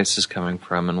the advice is coming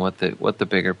from and what the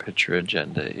bigger picture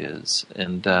agenda is.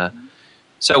 And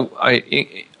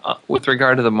with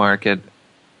regard to the market,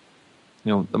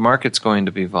 the market's going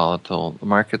to be volatile. The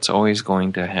market's always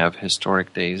going to have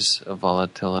historic days of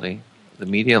volatility. The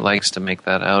media likes to make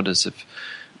that out as if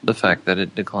the fact that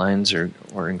it declines or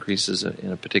increases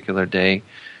in a particular day,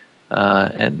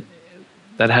 and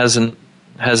that hasn't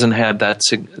had that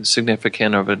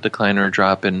significant of a decline or a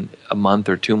drop in a month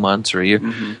or 2 months or a year,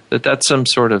 that's some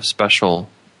sort of special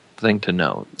thing to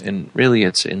note. And really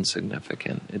it's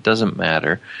insignificant. It doesn't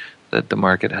matter that the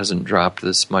market hasn't dropped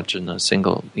this much in a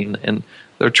single, and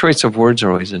their choice of words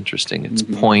are always interesting. It's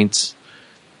points,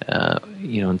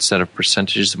 instead of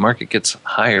percentages. The market gets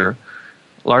higher.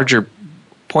 Larger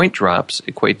point drops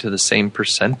equate to the same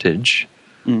percentage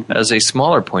as a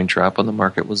smaller point drop when the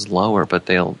market was lower, but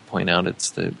they'll point out it's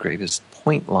the greatest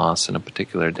point loss in a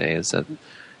particular day as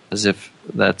if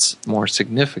that's more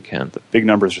significant. The big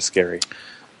numbers are scary.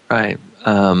 Right.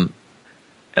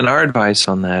 And our advice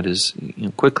on that is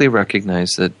quickly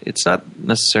recognize that it's not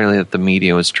necessarily that the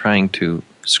media is trying to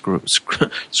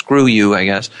screw you, I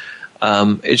guess.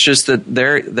 It's just that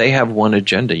they have one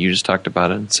agenda. You just talked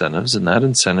about incentives, and that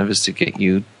incentive is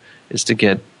to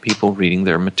get people reading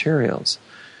their materials,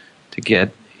 to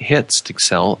get hits, to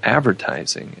sell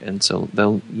advertising. And so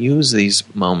they'll use these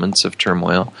moments of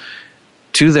turmoil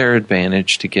to their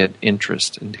advantage to get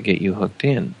interest and to get you hooked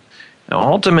in. Now,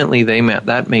 ultimately,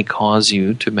 that may cause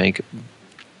you to make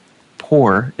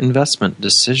poor investment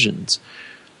decisions.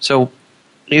 So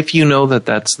if you know that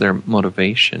that's their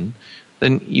motivation,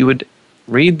 then you would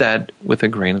read that with a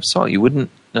grain of salt. You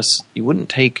wouldn't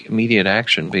take immediate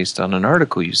action based on an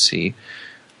article you see.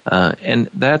 And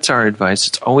that's our advice.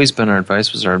 It's always been our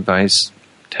advice. Was our advice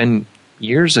 10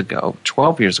 years ago,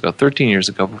 12 years ago, 13 years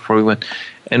ago before we went.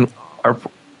 And our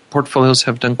portfolios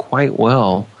have done quite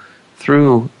well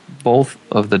through both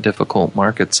of the difficult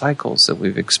market cycles that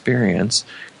we've experienced.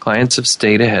 Clients have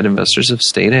stayed ahead. Investors have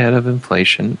stayed ahead of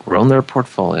inflation, grown their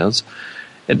portfolios.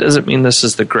 It doesn't mean this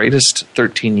is the greatest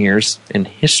 13 years in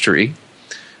history.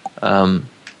 But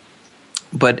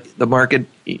the market,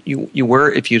 you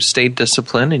were, if you stayed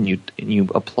disciplined and you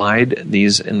applied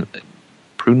these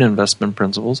prudent investment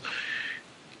principles,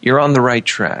 you're on the right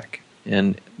track.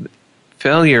 And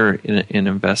failure in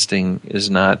investing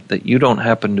is not that you don't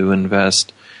happen to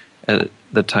invest at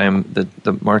the time that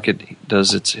the market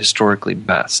does its historically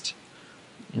best.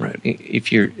 Right.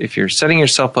 If you're setting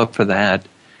yourself up for that,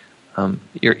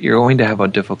 you're going to have a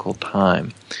difficult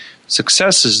time.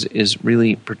 Success is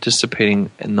really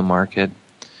participating in the market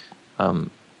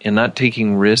and not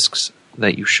taking risks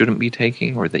that you shouldn't be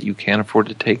taking or that you can't afford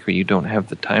to take or you don't have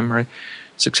the time right.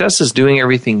 Success is doing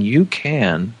everything you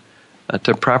can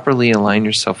to properly align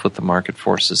yourself with the market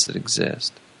forces that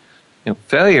exist.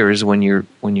 Failure is when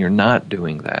you're not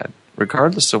doing that,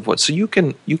 regardless of what. So you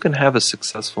can have a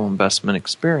successful investment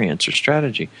experience or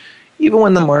strategy, even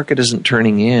when the market isn't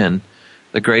turning in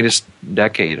the greatest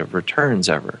decade of returns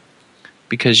ever,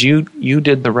 because you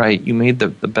did the right. You made the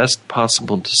best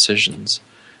possible decisions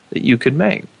that you could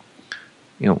make.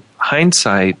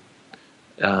 Hindsight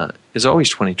is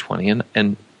always 20/20,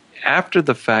 and after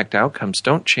the fact outcomes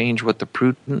don't change what the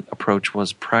prudent approach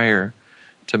was prior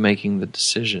to making the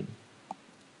decision.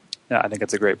 Yeah, I think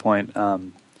that's a great point. I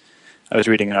was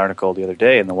reading an article the other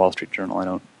day in the Wall Street Journal. I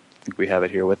don't think we have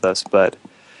it here with us, but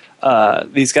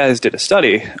these guys did a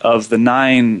study of the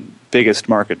 9 biggest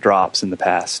market drops in the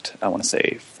past, I want to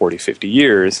say 40, 50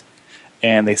 years.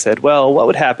 And they said, well, what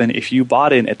would happen if you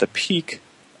bought in at the peak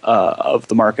of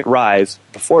the market rise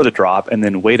before the drop and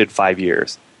then waited 5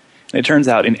 years? And it turns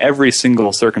out in every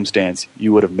single circumstance,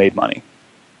 you would have made money.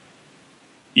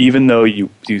 Even though you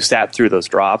sat through those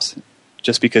drops,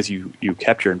 just because you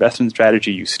kept your investment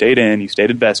strategy, you stayed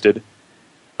invested,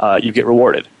 you get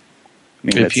rewarded. I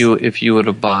mean, if you would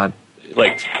have bought,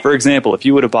 like, for example, if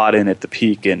you would have bought in at the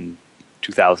peak in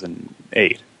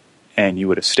 2008 and you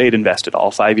would have stayed invested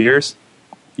all 5 years,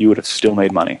 you would have still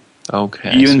made money.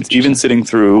 Okay. Even sitting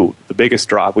through the biggest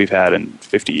drop we've had in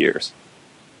 50 years.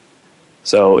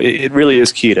 So it really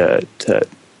is key to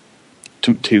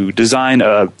design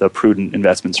the prudent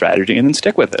investment strategy and then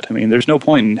stick with it. I mean, there's no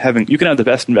point in you can have the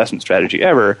best investment strategy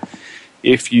ever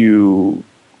if you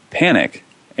panic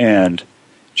and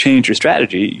change your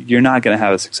strategy, you're not going to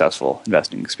have a successful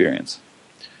investing experience.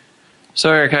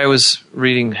 So, Eric, I was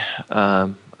reading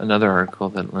another article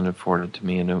that Lynn had forwarded to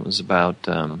me, and it was about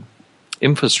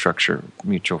infrastructure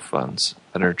mutual funds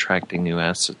that are attracting new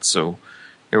assets. So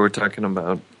here we're talking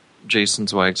about Jason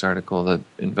Zweig's article that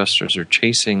investors are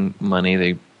chasing money.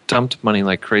 They dumped money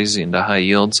like crazy into high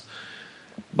yields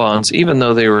bonds, even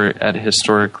though they were at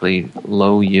historically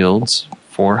low yields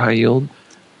for high yield,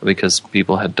 because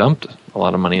people had dumped a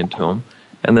lot of money into them,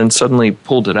 and then suddenly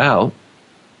pulled it out.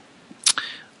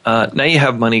 Now you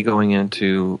have money going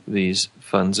into these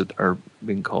funds that are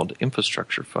being called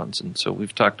infrastructure funds. And so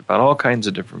we've talked about all kinds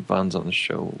of different funds on the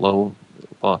show.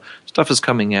 Stuff is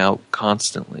coming out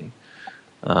constantly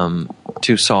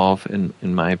to solve,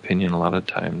 in my opinion, a lot of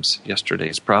times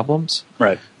yesterday's problems.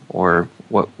 Right. Or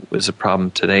what was a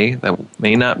problem today that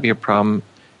may not be a problem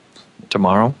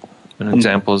tomorrow. An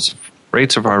example is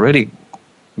rates have already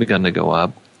begun to go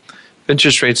up. If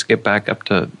interest rates get back up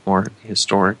to more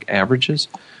historic averages,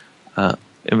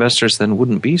 investors then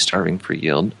wouldn't be starving for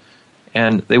yield,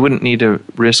 and they wouldn't need to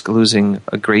risk losing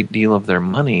a great deal of their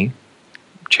money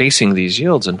chasing these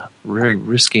yields and very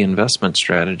risky investment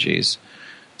strategies,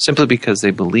 simply because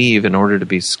they believe in order to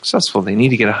be successful, they need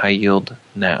to get a high yield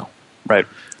now. Right.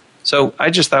 So I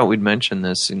just thought we'd mention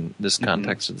this in this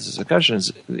context of this discussion.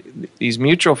 Is these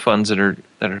mutual funds that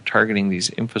are targeting these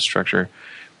infrastructure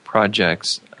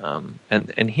projects,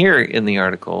 and here in the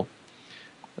article,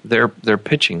 they're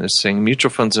pitching this, saying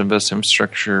mutual funds that invest in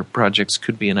infrastructure projects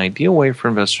could be an ideal way for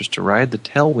investors to ride the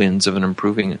tailwinds of an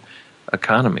improving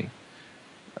economy.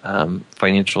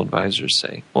 Financial advisors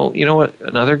say. Well, you know what?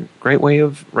 Another great way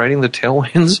of riding the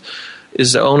tailwinds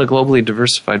is to own a globally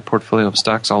diversified portfolio of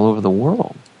stocks all over the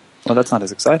world. Well, that's not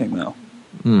as exciting, though.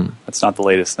 That's not the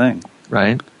latest thing.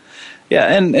 Right. Yeah,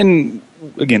 and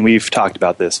again, we've talked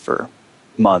about this for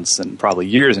months and probably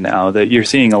years now, that you're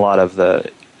seeing a lot of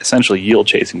the essentially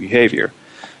yield-chasing behavior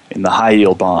in the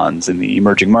high-yield bonds, in the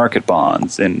emerging market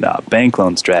bonds, in bank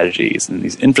loan strategies, in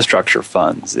these infrastructure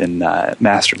funds, in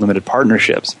master limited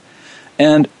partnerships.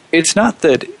 And it's not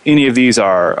that any of these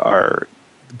are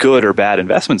good or bad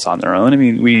investments on their own. I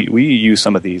mean, we use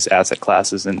some of these asset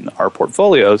classes in our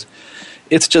portfolios.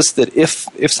 It's just that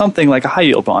if something like a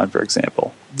high-yield bond, for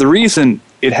example, the reason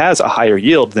it has a higher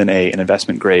yield than an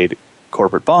investment-grade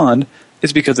corporate bond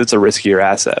is because it's a riskier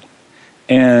asset.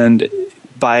 And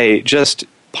by just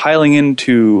piling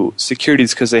into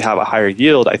securities because they have a higher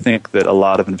yield, I think that a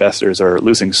lot of investors are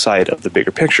losing sight of the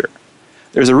bigger picture.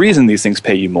 There's a reason these things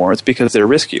pay you more. It's because they're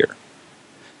riskier.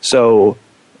 So,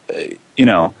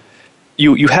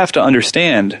 you have to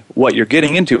understand what you're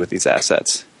getting into with these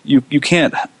assets. You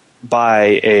can't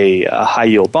buy a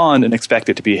high-yield bond and expect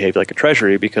it to behave like a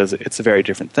treasury, because it's a very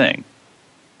different thing.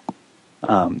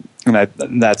 And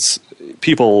that's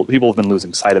people have been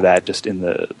losing sight of that just in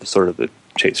the sort of the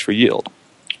chase for yield.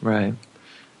 Right.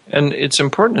 And it's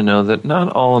important to know that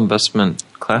not all investment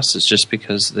classes, just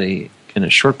because they, in a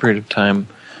short period of time,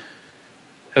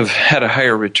 have had a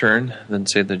higher return than,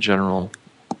 say, the general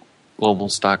global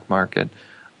stock market,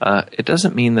 it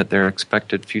doesn't mean that their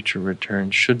expected future return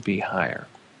should be higher.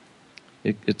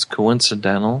 It's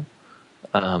coincidental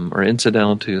or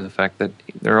incidental to the fact that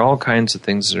there are all kinds of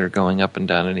things that are going up and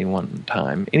down at any one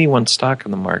time. Any one stock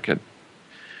in the market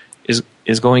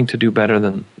is going to do better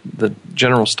than the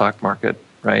general stock market,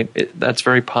 right? That's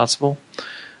very possible.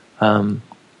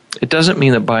 It doesn't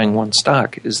mean that buying one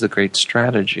stock is the great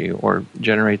strategy or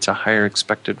generates a higher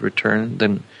expected return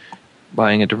than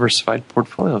buying a diversified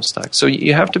portfolio of stocks. So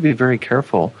you have to be very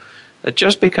careful that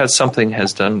just because something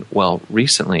has done well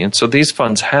recently, and so these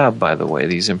funds have, by the way,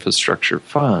 these infrastructure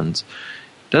funds,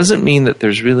 doesn't mean that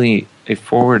there's really a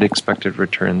forward expected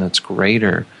return that's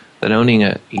greater than owning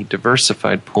a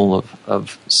diversified pool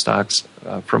of stocks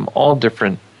from all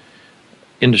different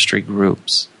industry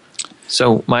groups.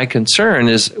 So my concern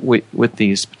is with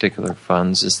these particular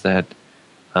funds is that,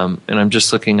 and I'm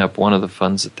just looking up one of the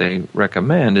funds that they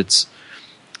recommend, it's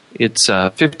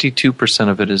 52%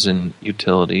 of it is in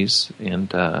utilities and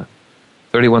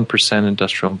 31%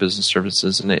 industrial and business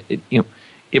services, and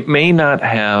it may not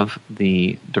have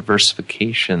the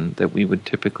diversification that we would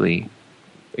typically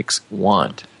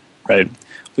want. Right.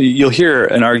 You'll hear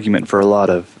an argument for a lot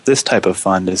of this type of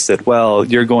fund is that, well,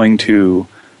 you're going to,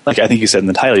 like I think you said in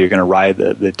the title, you're going to ride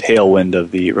the tailwind of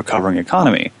the recovering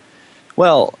economy.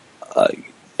 Well,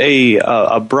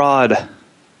 a broad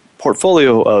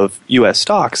portfolio of U.S.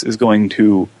 stocks is going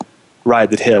to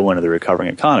ride the tailwind of the recovering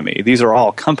economy. These are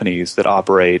all companies that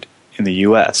operate in the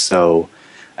U.S., so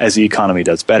as the economy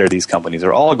does better, these companies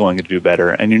are all going to do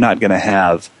better, and you're not going to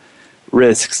have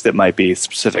risks that might be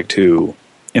specific to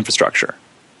infrastructure.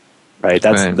 Right?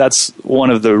 That's one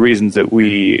of the reasons that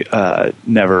we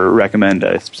never recommend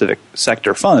a specific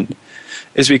sector fund,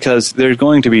 is because there's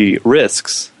going to be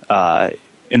risks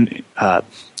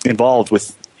involved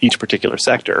with each particular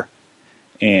sector,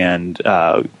 and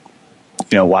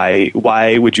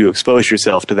why would you expose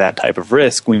yourself to that type of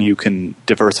risk when you can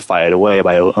diversify it away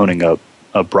by owning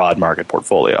a broad market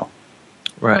portfolio?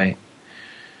 Right.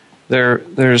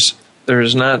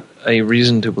 There's not a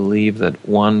reason to believe that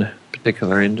one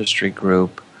particular industry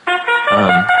group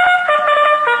will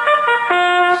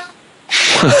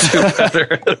do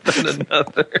better than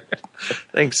another.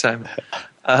 Thanks, Simon.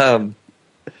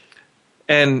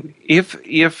 And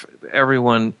if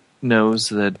everyone knows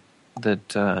that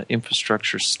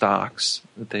infrastructure stocks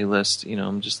that they list,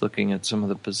 I'm just looking at some of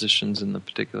the positions in the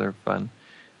particular fund.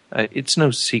 It's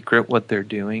no secret what they're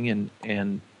doing,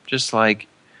 and just like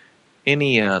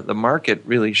any, the market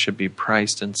really should be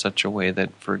priced in such a way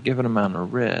that for a given amount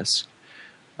of risk,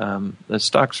 the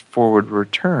stock's forward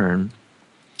return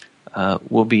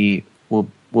will be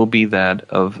that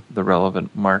of the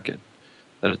relevant market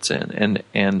that it's in,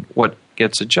 and what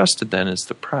gets adjusted then is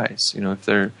the price.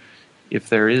 If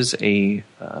there is a,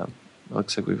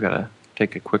 looks like we've got to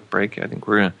take a quick break. I think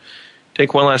we're going to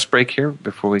take one last break here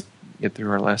before we get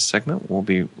through our last segment.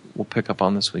 We'll pick up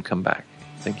on this when we come back.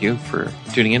 Thank you for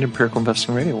tuning in to Empirical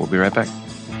Investing Radio. We'll be right back.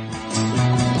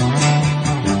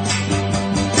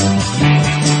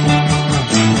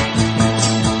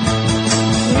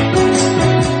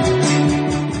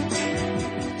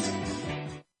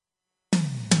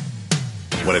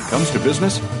 When it comes to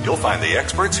business, you'll find the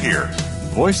experts here.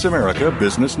 Voice America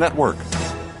Business Network.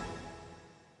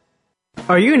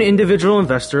 Are you an individual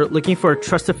investor looking for a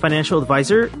trusted financial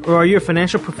advisor, or are you a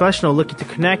financial professional looking to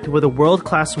connect with a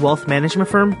world-class wealth management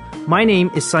firm? My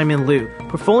name is Simon Liu,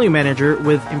 portfolio manager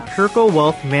with Empirical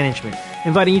Wealth Management,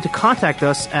 inviting you to contact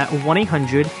us at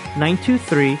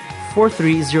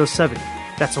 1-800-923-4307.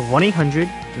 That's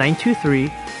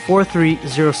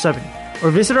 1-800-923-4307. Or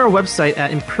visit our website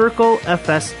at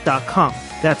empiricalfs.com.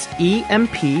 That's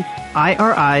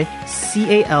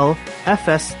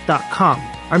EMPIRICALFS.com.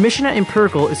 Our mission at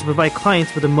Empirical is to provide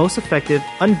clients with the most effective,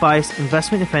 unbiased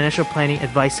investment and financial planning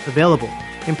advice available.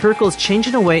 Empirical is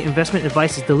changing the way investment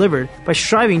advice is delivered by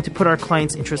striving to put our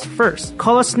clients' interests first.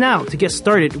 Call us now to get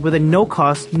started with a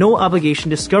no-cost, no-obligation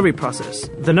discovery process.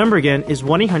 The number again is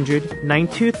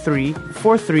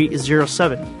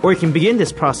 1-800-923-4307. Or you can begin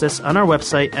this process on our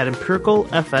website at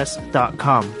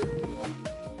empiricalfs.com.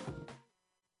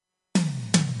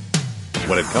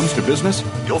 When it comes to business,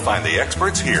 you'll find the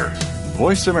experts here.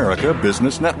 Voice America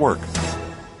Business Network.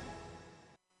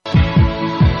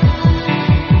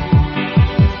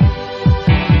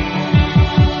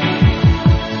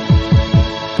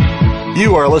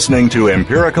 You are listening to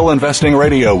Empirical Investing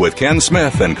Radio with Ken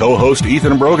Smith and co-host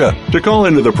Ethan Broga. To call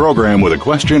into the program with a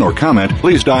question or comment,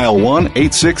 please dial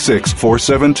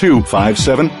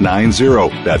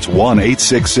 1-866-472-5790. That's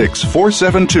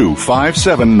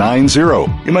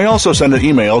 1-866-472-5790. You may also send an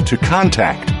email to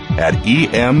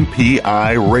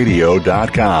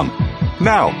contact@empiradio.com.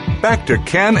 Now, back to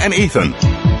Ken and Ethan.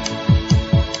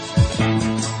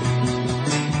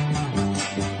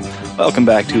 Welcome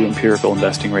back to Empirical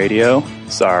Investing Radio.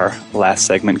 It's our last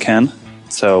segment, Ken.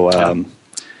 So I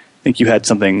think you had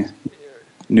something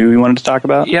new you wanted to talk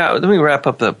about? Yeah, let me wrap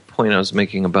up the point I was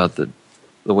making about the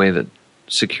way that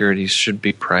securities should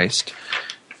be priced.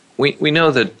 We know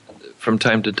that from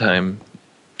time to time,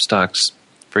 stocks,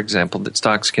 for example, that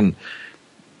stocks can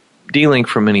delink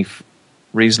from any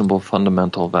reasonable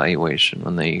fundamental valuation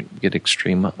when they get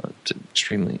extremely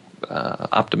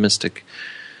optimistic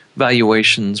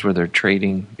valuations where they're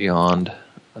trading beyond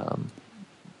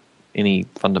any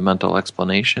fundamental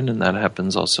explanation, and that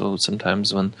happens also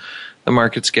sometimes when the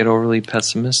markets get overly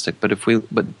pessimistic. But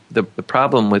the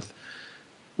problem with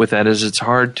that is it's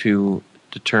hard to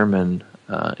determine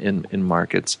in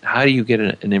markets how do you get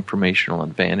an informational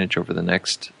advantage over the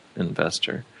next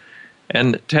investor,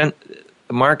 and the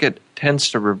market tends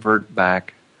to revert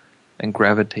back and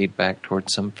gravitate back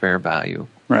towards some fair value,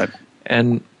 right?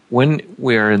 And when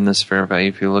we are in this fair value,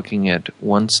 if you're looking at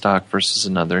one stock versus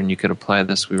another, and you could apply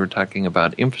this, we were talking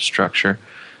about infrastructure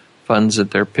funds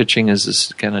that they're pitching as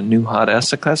this kind of new hot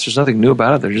asset class. There's nothing new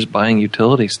about it. They're just buying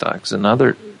utility stocks and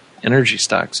other energy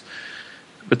stocks.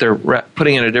 But they're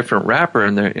putting in a different wrapper,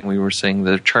 and we were saying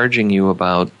they're charging you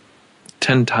about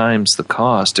 10 times the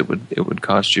cost it would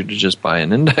cost you to just buy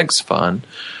an index fund,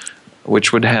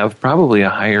 which would have probably a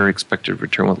higher expected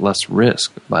return with less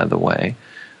risk, by the way.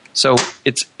 So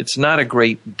it's not a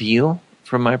great deal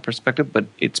from my perspective, but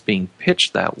it's being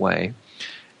pitched that way.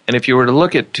 And if you were to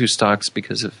look at two stocks,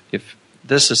 because if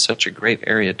this is such a great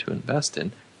area to invest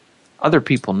in, other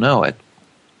people know it.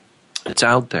 It's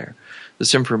out there.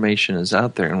 This information is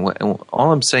out there. And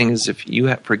all I'm saying is if you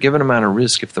have, for a given amount of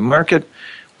risk, if the market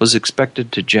was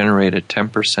expected to generate a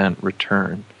 10%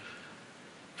 return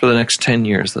for the next 10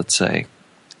 years, let's say.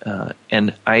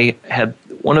 And I had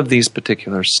one of these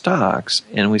particular stocks,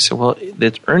 and we said, well,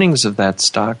 the earnings of that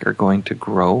stock are going to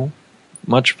grow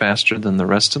much faster than the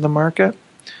rest of the market.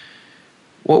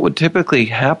 What would typically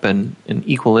happen in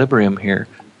equilibrium here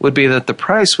would be that the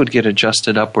price would get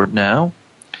adjusted upward now,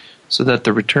 so that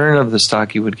the return of the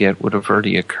stock you would get would have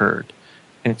already occurred.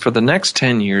 And for the next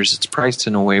 10 years, it's priced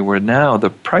in a way where now the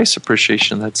price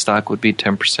appreciation of that stock would be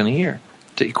 10% a year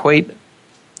to equate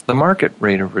the market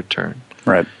rate of return.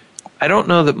 Right. I don't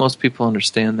know that most people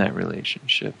understand that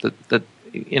relationship, that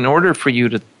in order for you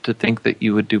to think that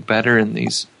you would do better in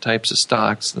these types of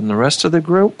stocks than the rest of the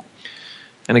group,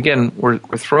 and again, we're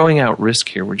throwing out risk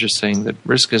here. We're just saying that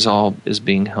risk is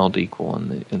being held equal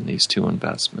in these two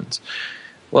investments.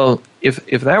 Well, if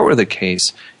that were the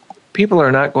case, people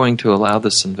are not going to allow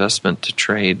this investment to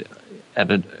trade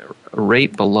at a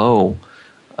rate below,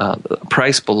 a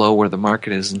price below where the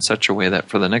market is in such a way that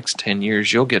for the next 10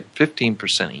 years you'll get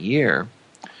 15% a year,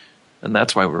 and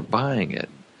that's why we're buying it.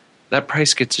 That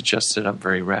price gets adjusted up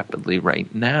very rapidly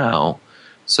right now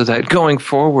so that going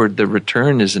forward the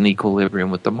return is in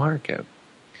equilibrium with the market.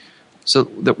 So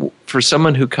that for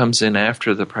someone who comes in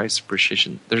after the price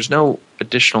appreciation, there's no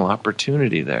additional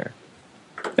opportunity there.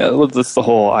 Yeah, well, that's the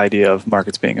whole idea of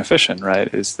markets being efficient,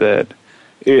 right? Is that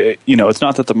it's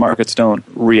not that the markets don't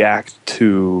react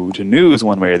to news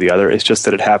one way or the other. It's just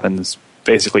that it happens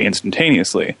basically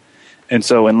instantaneously. And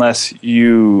so unless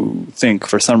you think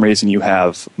for some reason you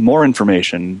have more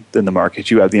information than the market,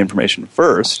 you have the information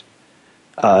first,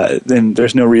 then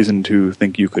there's no reason to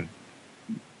think you could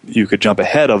jump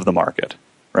ahead of the market,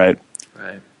 right?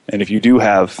 Right. And if you do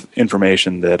have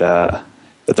information that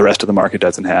the rest of the market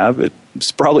doesn't have,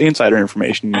 it's probably insider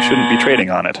information. You shouldn't be trading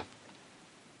on it.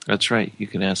 That's right. You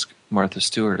can ask Martha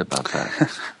Stewart about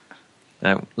that.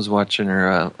 I was watching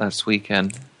her last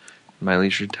weekend in my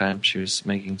leisure time. She was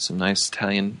making some nice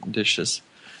Italian dishes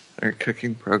in her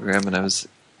cooking program, and I was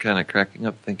kind of cracking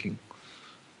up thinking,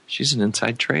 she's an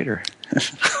inside trader.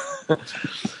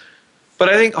 But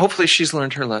I think hopefully she's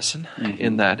learned her lesson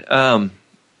in that. Well,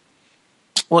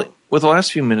 with the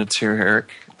last few minutes here, Eric,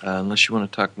 unless you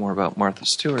want to talk more about Martha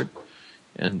Stewart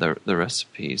and the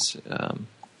recipes,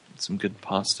 some good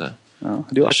pasta. Oh,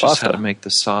 I do like just pasta. how to make the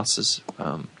sauces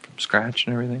from scratch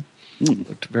and everything.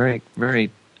 Looked very, very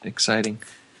exciting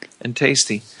and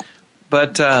tasty.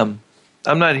 But I'm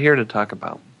not here to talk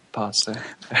about pasta,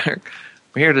 Eric.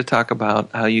 I'm here to talk about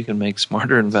how you can make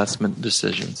smarter investment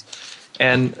decisions.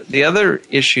 And the other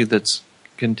issue that's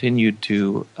continued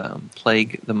to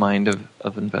plague the mind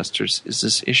of investors is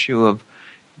this issue of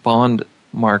bond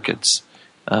markets.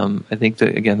 I think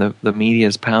that, again, the media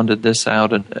has pounded this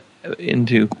out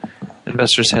into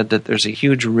investors' head that there's a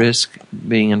huge risk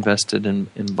being invested in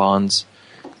bonds.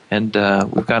 And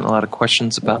we've gotten a lot of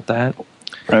questions about that.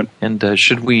 Right. And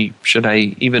should I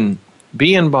even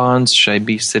be in bonds? Should I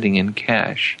be sitting in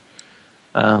cash?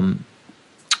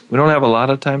 We don't have a lot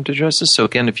of time to address this. So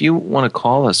again, if you want to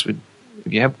call us, if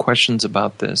you have questions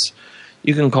about this,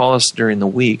 you can call us during the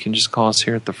week and just call us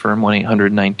here at the firm,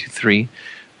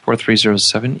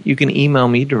 1-800-923-4307. You can email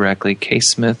me directly,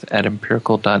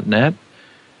 ksmith@empirical.net.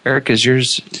 Eric, is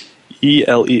yours?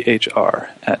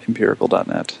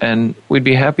 ELEHR@empirical.net. And we'd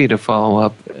be happy to follow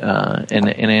up and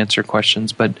answer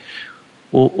questions. But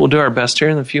we'll do our best here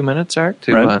in a few minutes, Eric,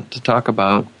 to talk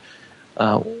about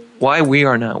why we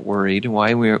are not worried,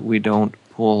 why we don't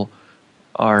pull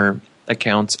our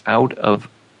accounts out of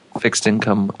fixed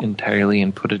income entirely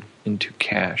and put it into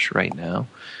cash right now.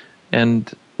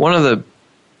 And one of the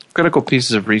critical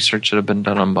pieces of research that have been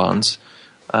done on bonds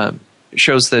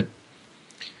shows that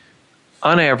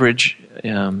on average,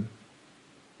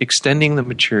 extending the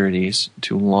maturities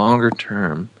to longer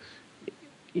term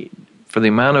for the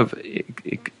amount of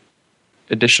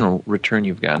additional return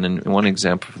you've gotten. In one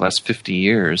example, for the last 50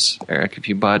 years, Eric, if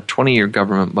you bought 20-year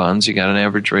government bonds, you got an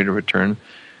average rate of return of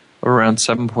around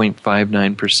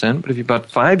 7.59%. But if you bought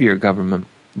 5-year government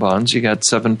bonds, you got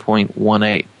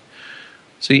 7.18%.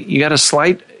 So you got a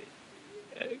slight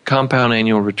compound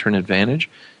annual return advantage,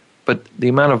 but the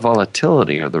amount of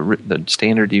volatility or the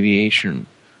standard deviation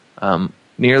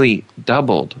nearly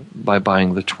doubled by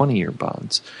buying the 20-year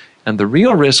bonds. And the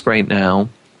real risk right now,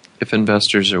 if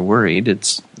investors are worried,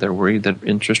 they're worried that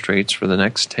interest rates for the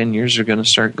next 10 years are going to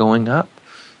start going up.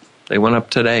 They went up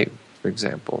today, for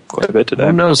example. Quite a bit today.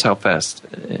 Who knows how fast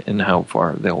and how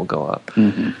far they will go up.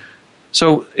 Mm-hmm.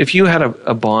 So if you had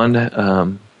a bond,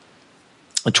 a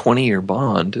 20-year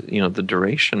bond, the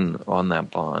duration on that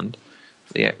bond,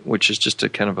 which is just a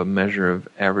kind of a measure of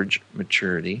average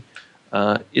maturity,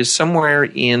 is somewhere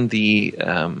in the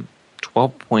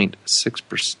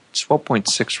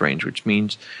 12.6 range, which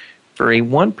means for a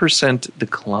 1%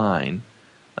 decline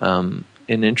in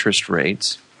interest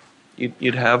rates,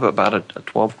 you'd have about a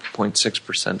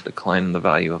 12.6% decline in the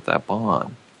value of that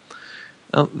bond.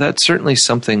 Now, that's certainly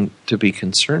something to be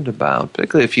concerned about,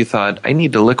 particularly if you thought, I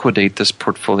need to liquidate this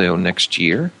portfolio next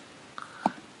year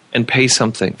and pay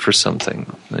something for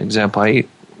something. An example I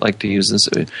like to use is,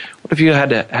 what if you had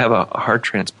to have a heart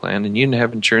transplant and you didn't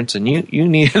have insurance and you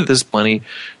needed this money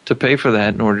to pay for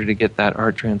that in order to get that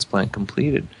heart transplant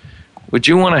completed? Would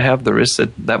you want to have the risk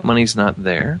that that money's not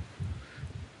there?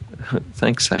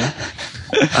 Thanks, Sam.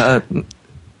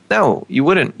 No, you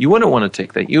wouldn't. You wouldn't want to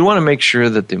take that. You'd want to make sure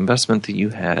that the investment that you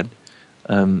had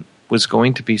was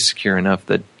going to be secure enough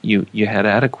that you had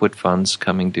adequate funds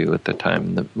coming due at the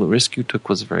time. The risk you took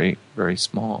was very, very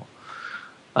small.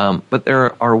 But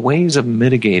there are ways of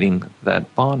mitigating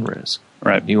that bond risk.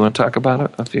 Right. You want to talk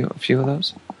about a few of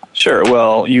those? Sure.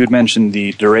 Well, you had mentioned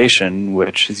the duration,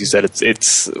 which, as you said,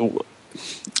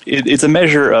 it's a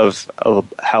measure of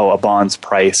how a bond's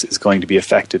price is going to be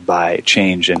affected by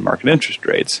change in market interest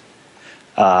rates.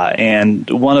 And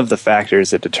one of the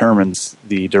factors that determines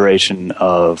the duration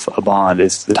of a bond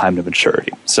is the time to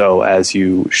maturity. So as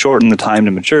you shorten the time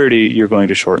to maturity, you're going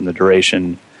to shorten the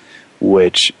duration,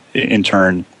 which in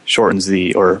turn shortens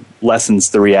or lessens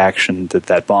the reaction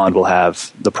that bond will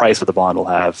have, the price of the bond will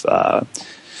have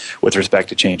with respect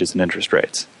to changes in interest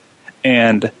rates.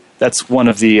 And that's one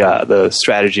of the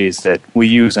strategies that we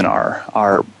use in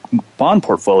our bond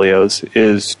portfolios,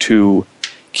 is to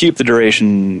keep the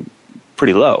duration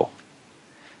pretty low.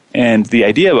 And the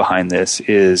idea behind this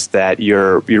is that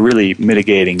you're really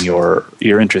mitigating your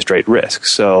interest rate risk.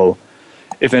 So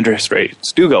if interest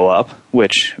rates do go up,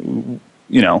 which,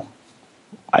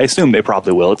 I assume they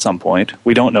probably will at some point.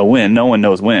 We don't know when. No one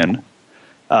knows when.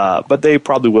 But they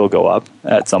probably will go up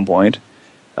at some point.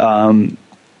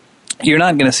 You're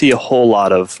not going to see a whole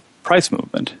lot of price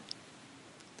movement,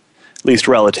 at least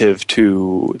relative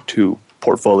to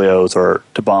portfolios or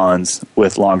to bonds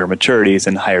with longer maturities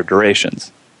and higher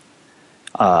durations.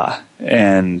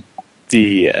 And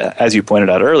as you pointed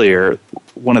out earlier,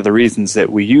 one of the reasons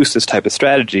that we use this type of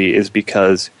strategy is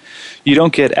because you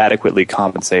don't get adequately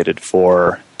compensated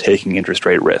for taking interest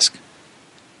rate risk.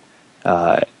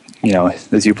 As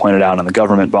you pointed out on the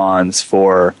government bonds,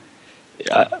 for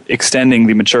extending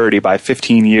the maturity by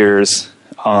 15 years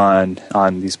on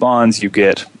these bonds, you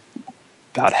get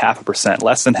about 0.5%,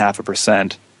 less than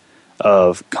 0.5%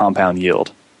 of compound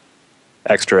yield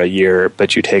extra a year,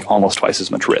 but you take almost twice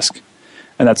as much risk.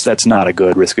 And that's not a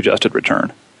good risk-adjusted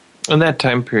return. And that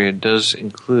time period does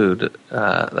include,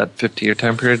 that 50-year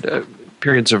time period,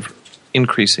 periods of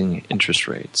increasing interest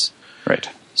rates. Right.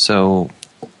 So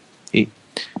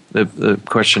the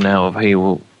question now of, hey,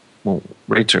 well,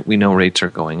 we know rates are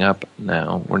going up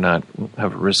now. We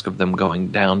have a risk of them going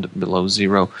down to below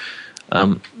zero.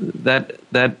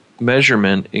 That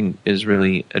measurement is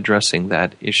really addressing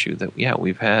that issue that,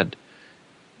 we've had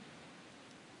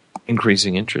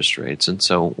increasing interest rates. And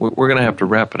so we're going to have to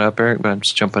wrap it up, Eric, but I'm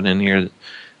just jumping in here.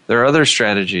 There are other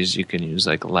strategies you can use,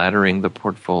 like laddering the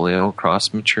portfolio across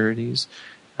maturities.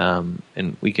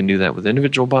 And we can do that with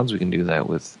individual bonds. We can do that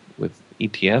with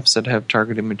ETFs that have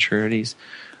targeted maturities.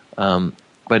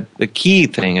 But the key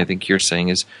thing I think you're saying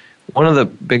is one of the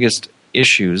biggest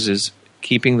issues is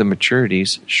keeping the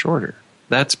maturities shorter.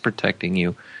 That's protecting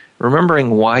you.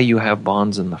 Remembering why you have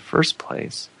bonds in the first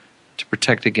place, to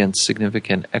protect against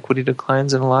significant equity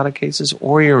declines in a lot of cases,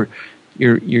 or you're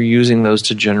using those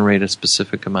to generate a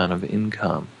specific amount of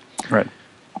income. Right.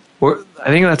 I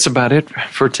think that's about it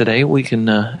for today. We can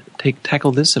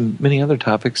tackle this and many other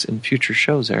topics in future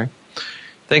shows, Eric.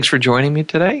 Thanks for joining me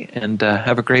today, and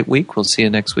have a great week. We'll see you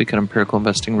next week on Empirical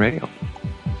Investing Radio.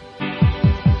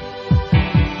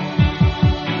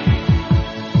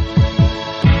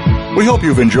 We hope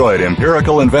you've enjoyed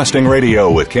Empirical Investing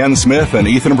Radio with Ken Smith and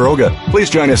Ethan Broga. Please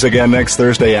join us again next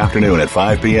Thursday afternoon at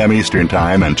 5 p.m. Eastern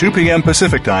Time and 2 p.m.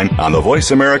 Pacific Time on the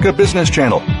Voice America Business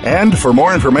Channel. And for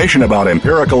more information about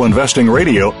Empirical Investing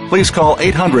Radio, please call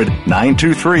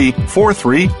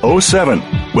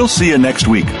 800-923-4307. We'll see you next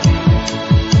week.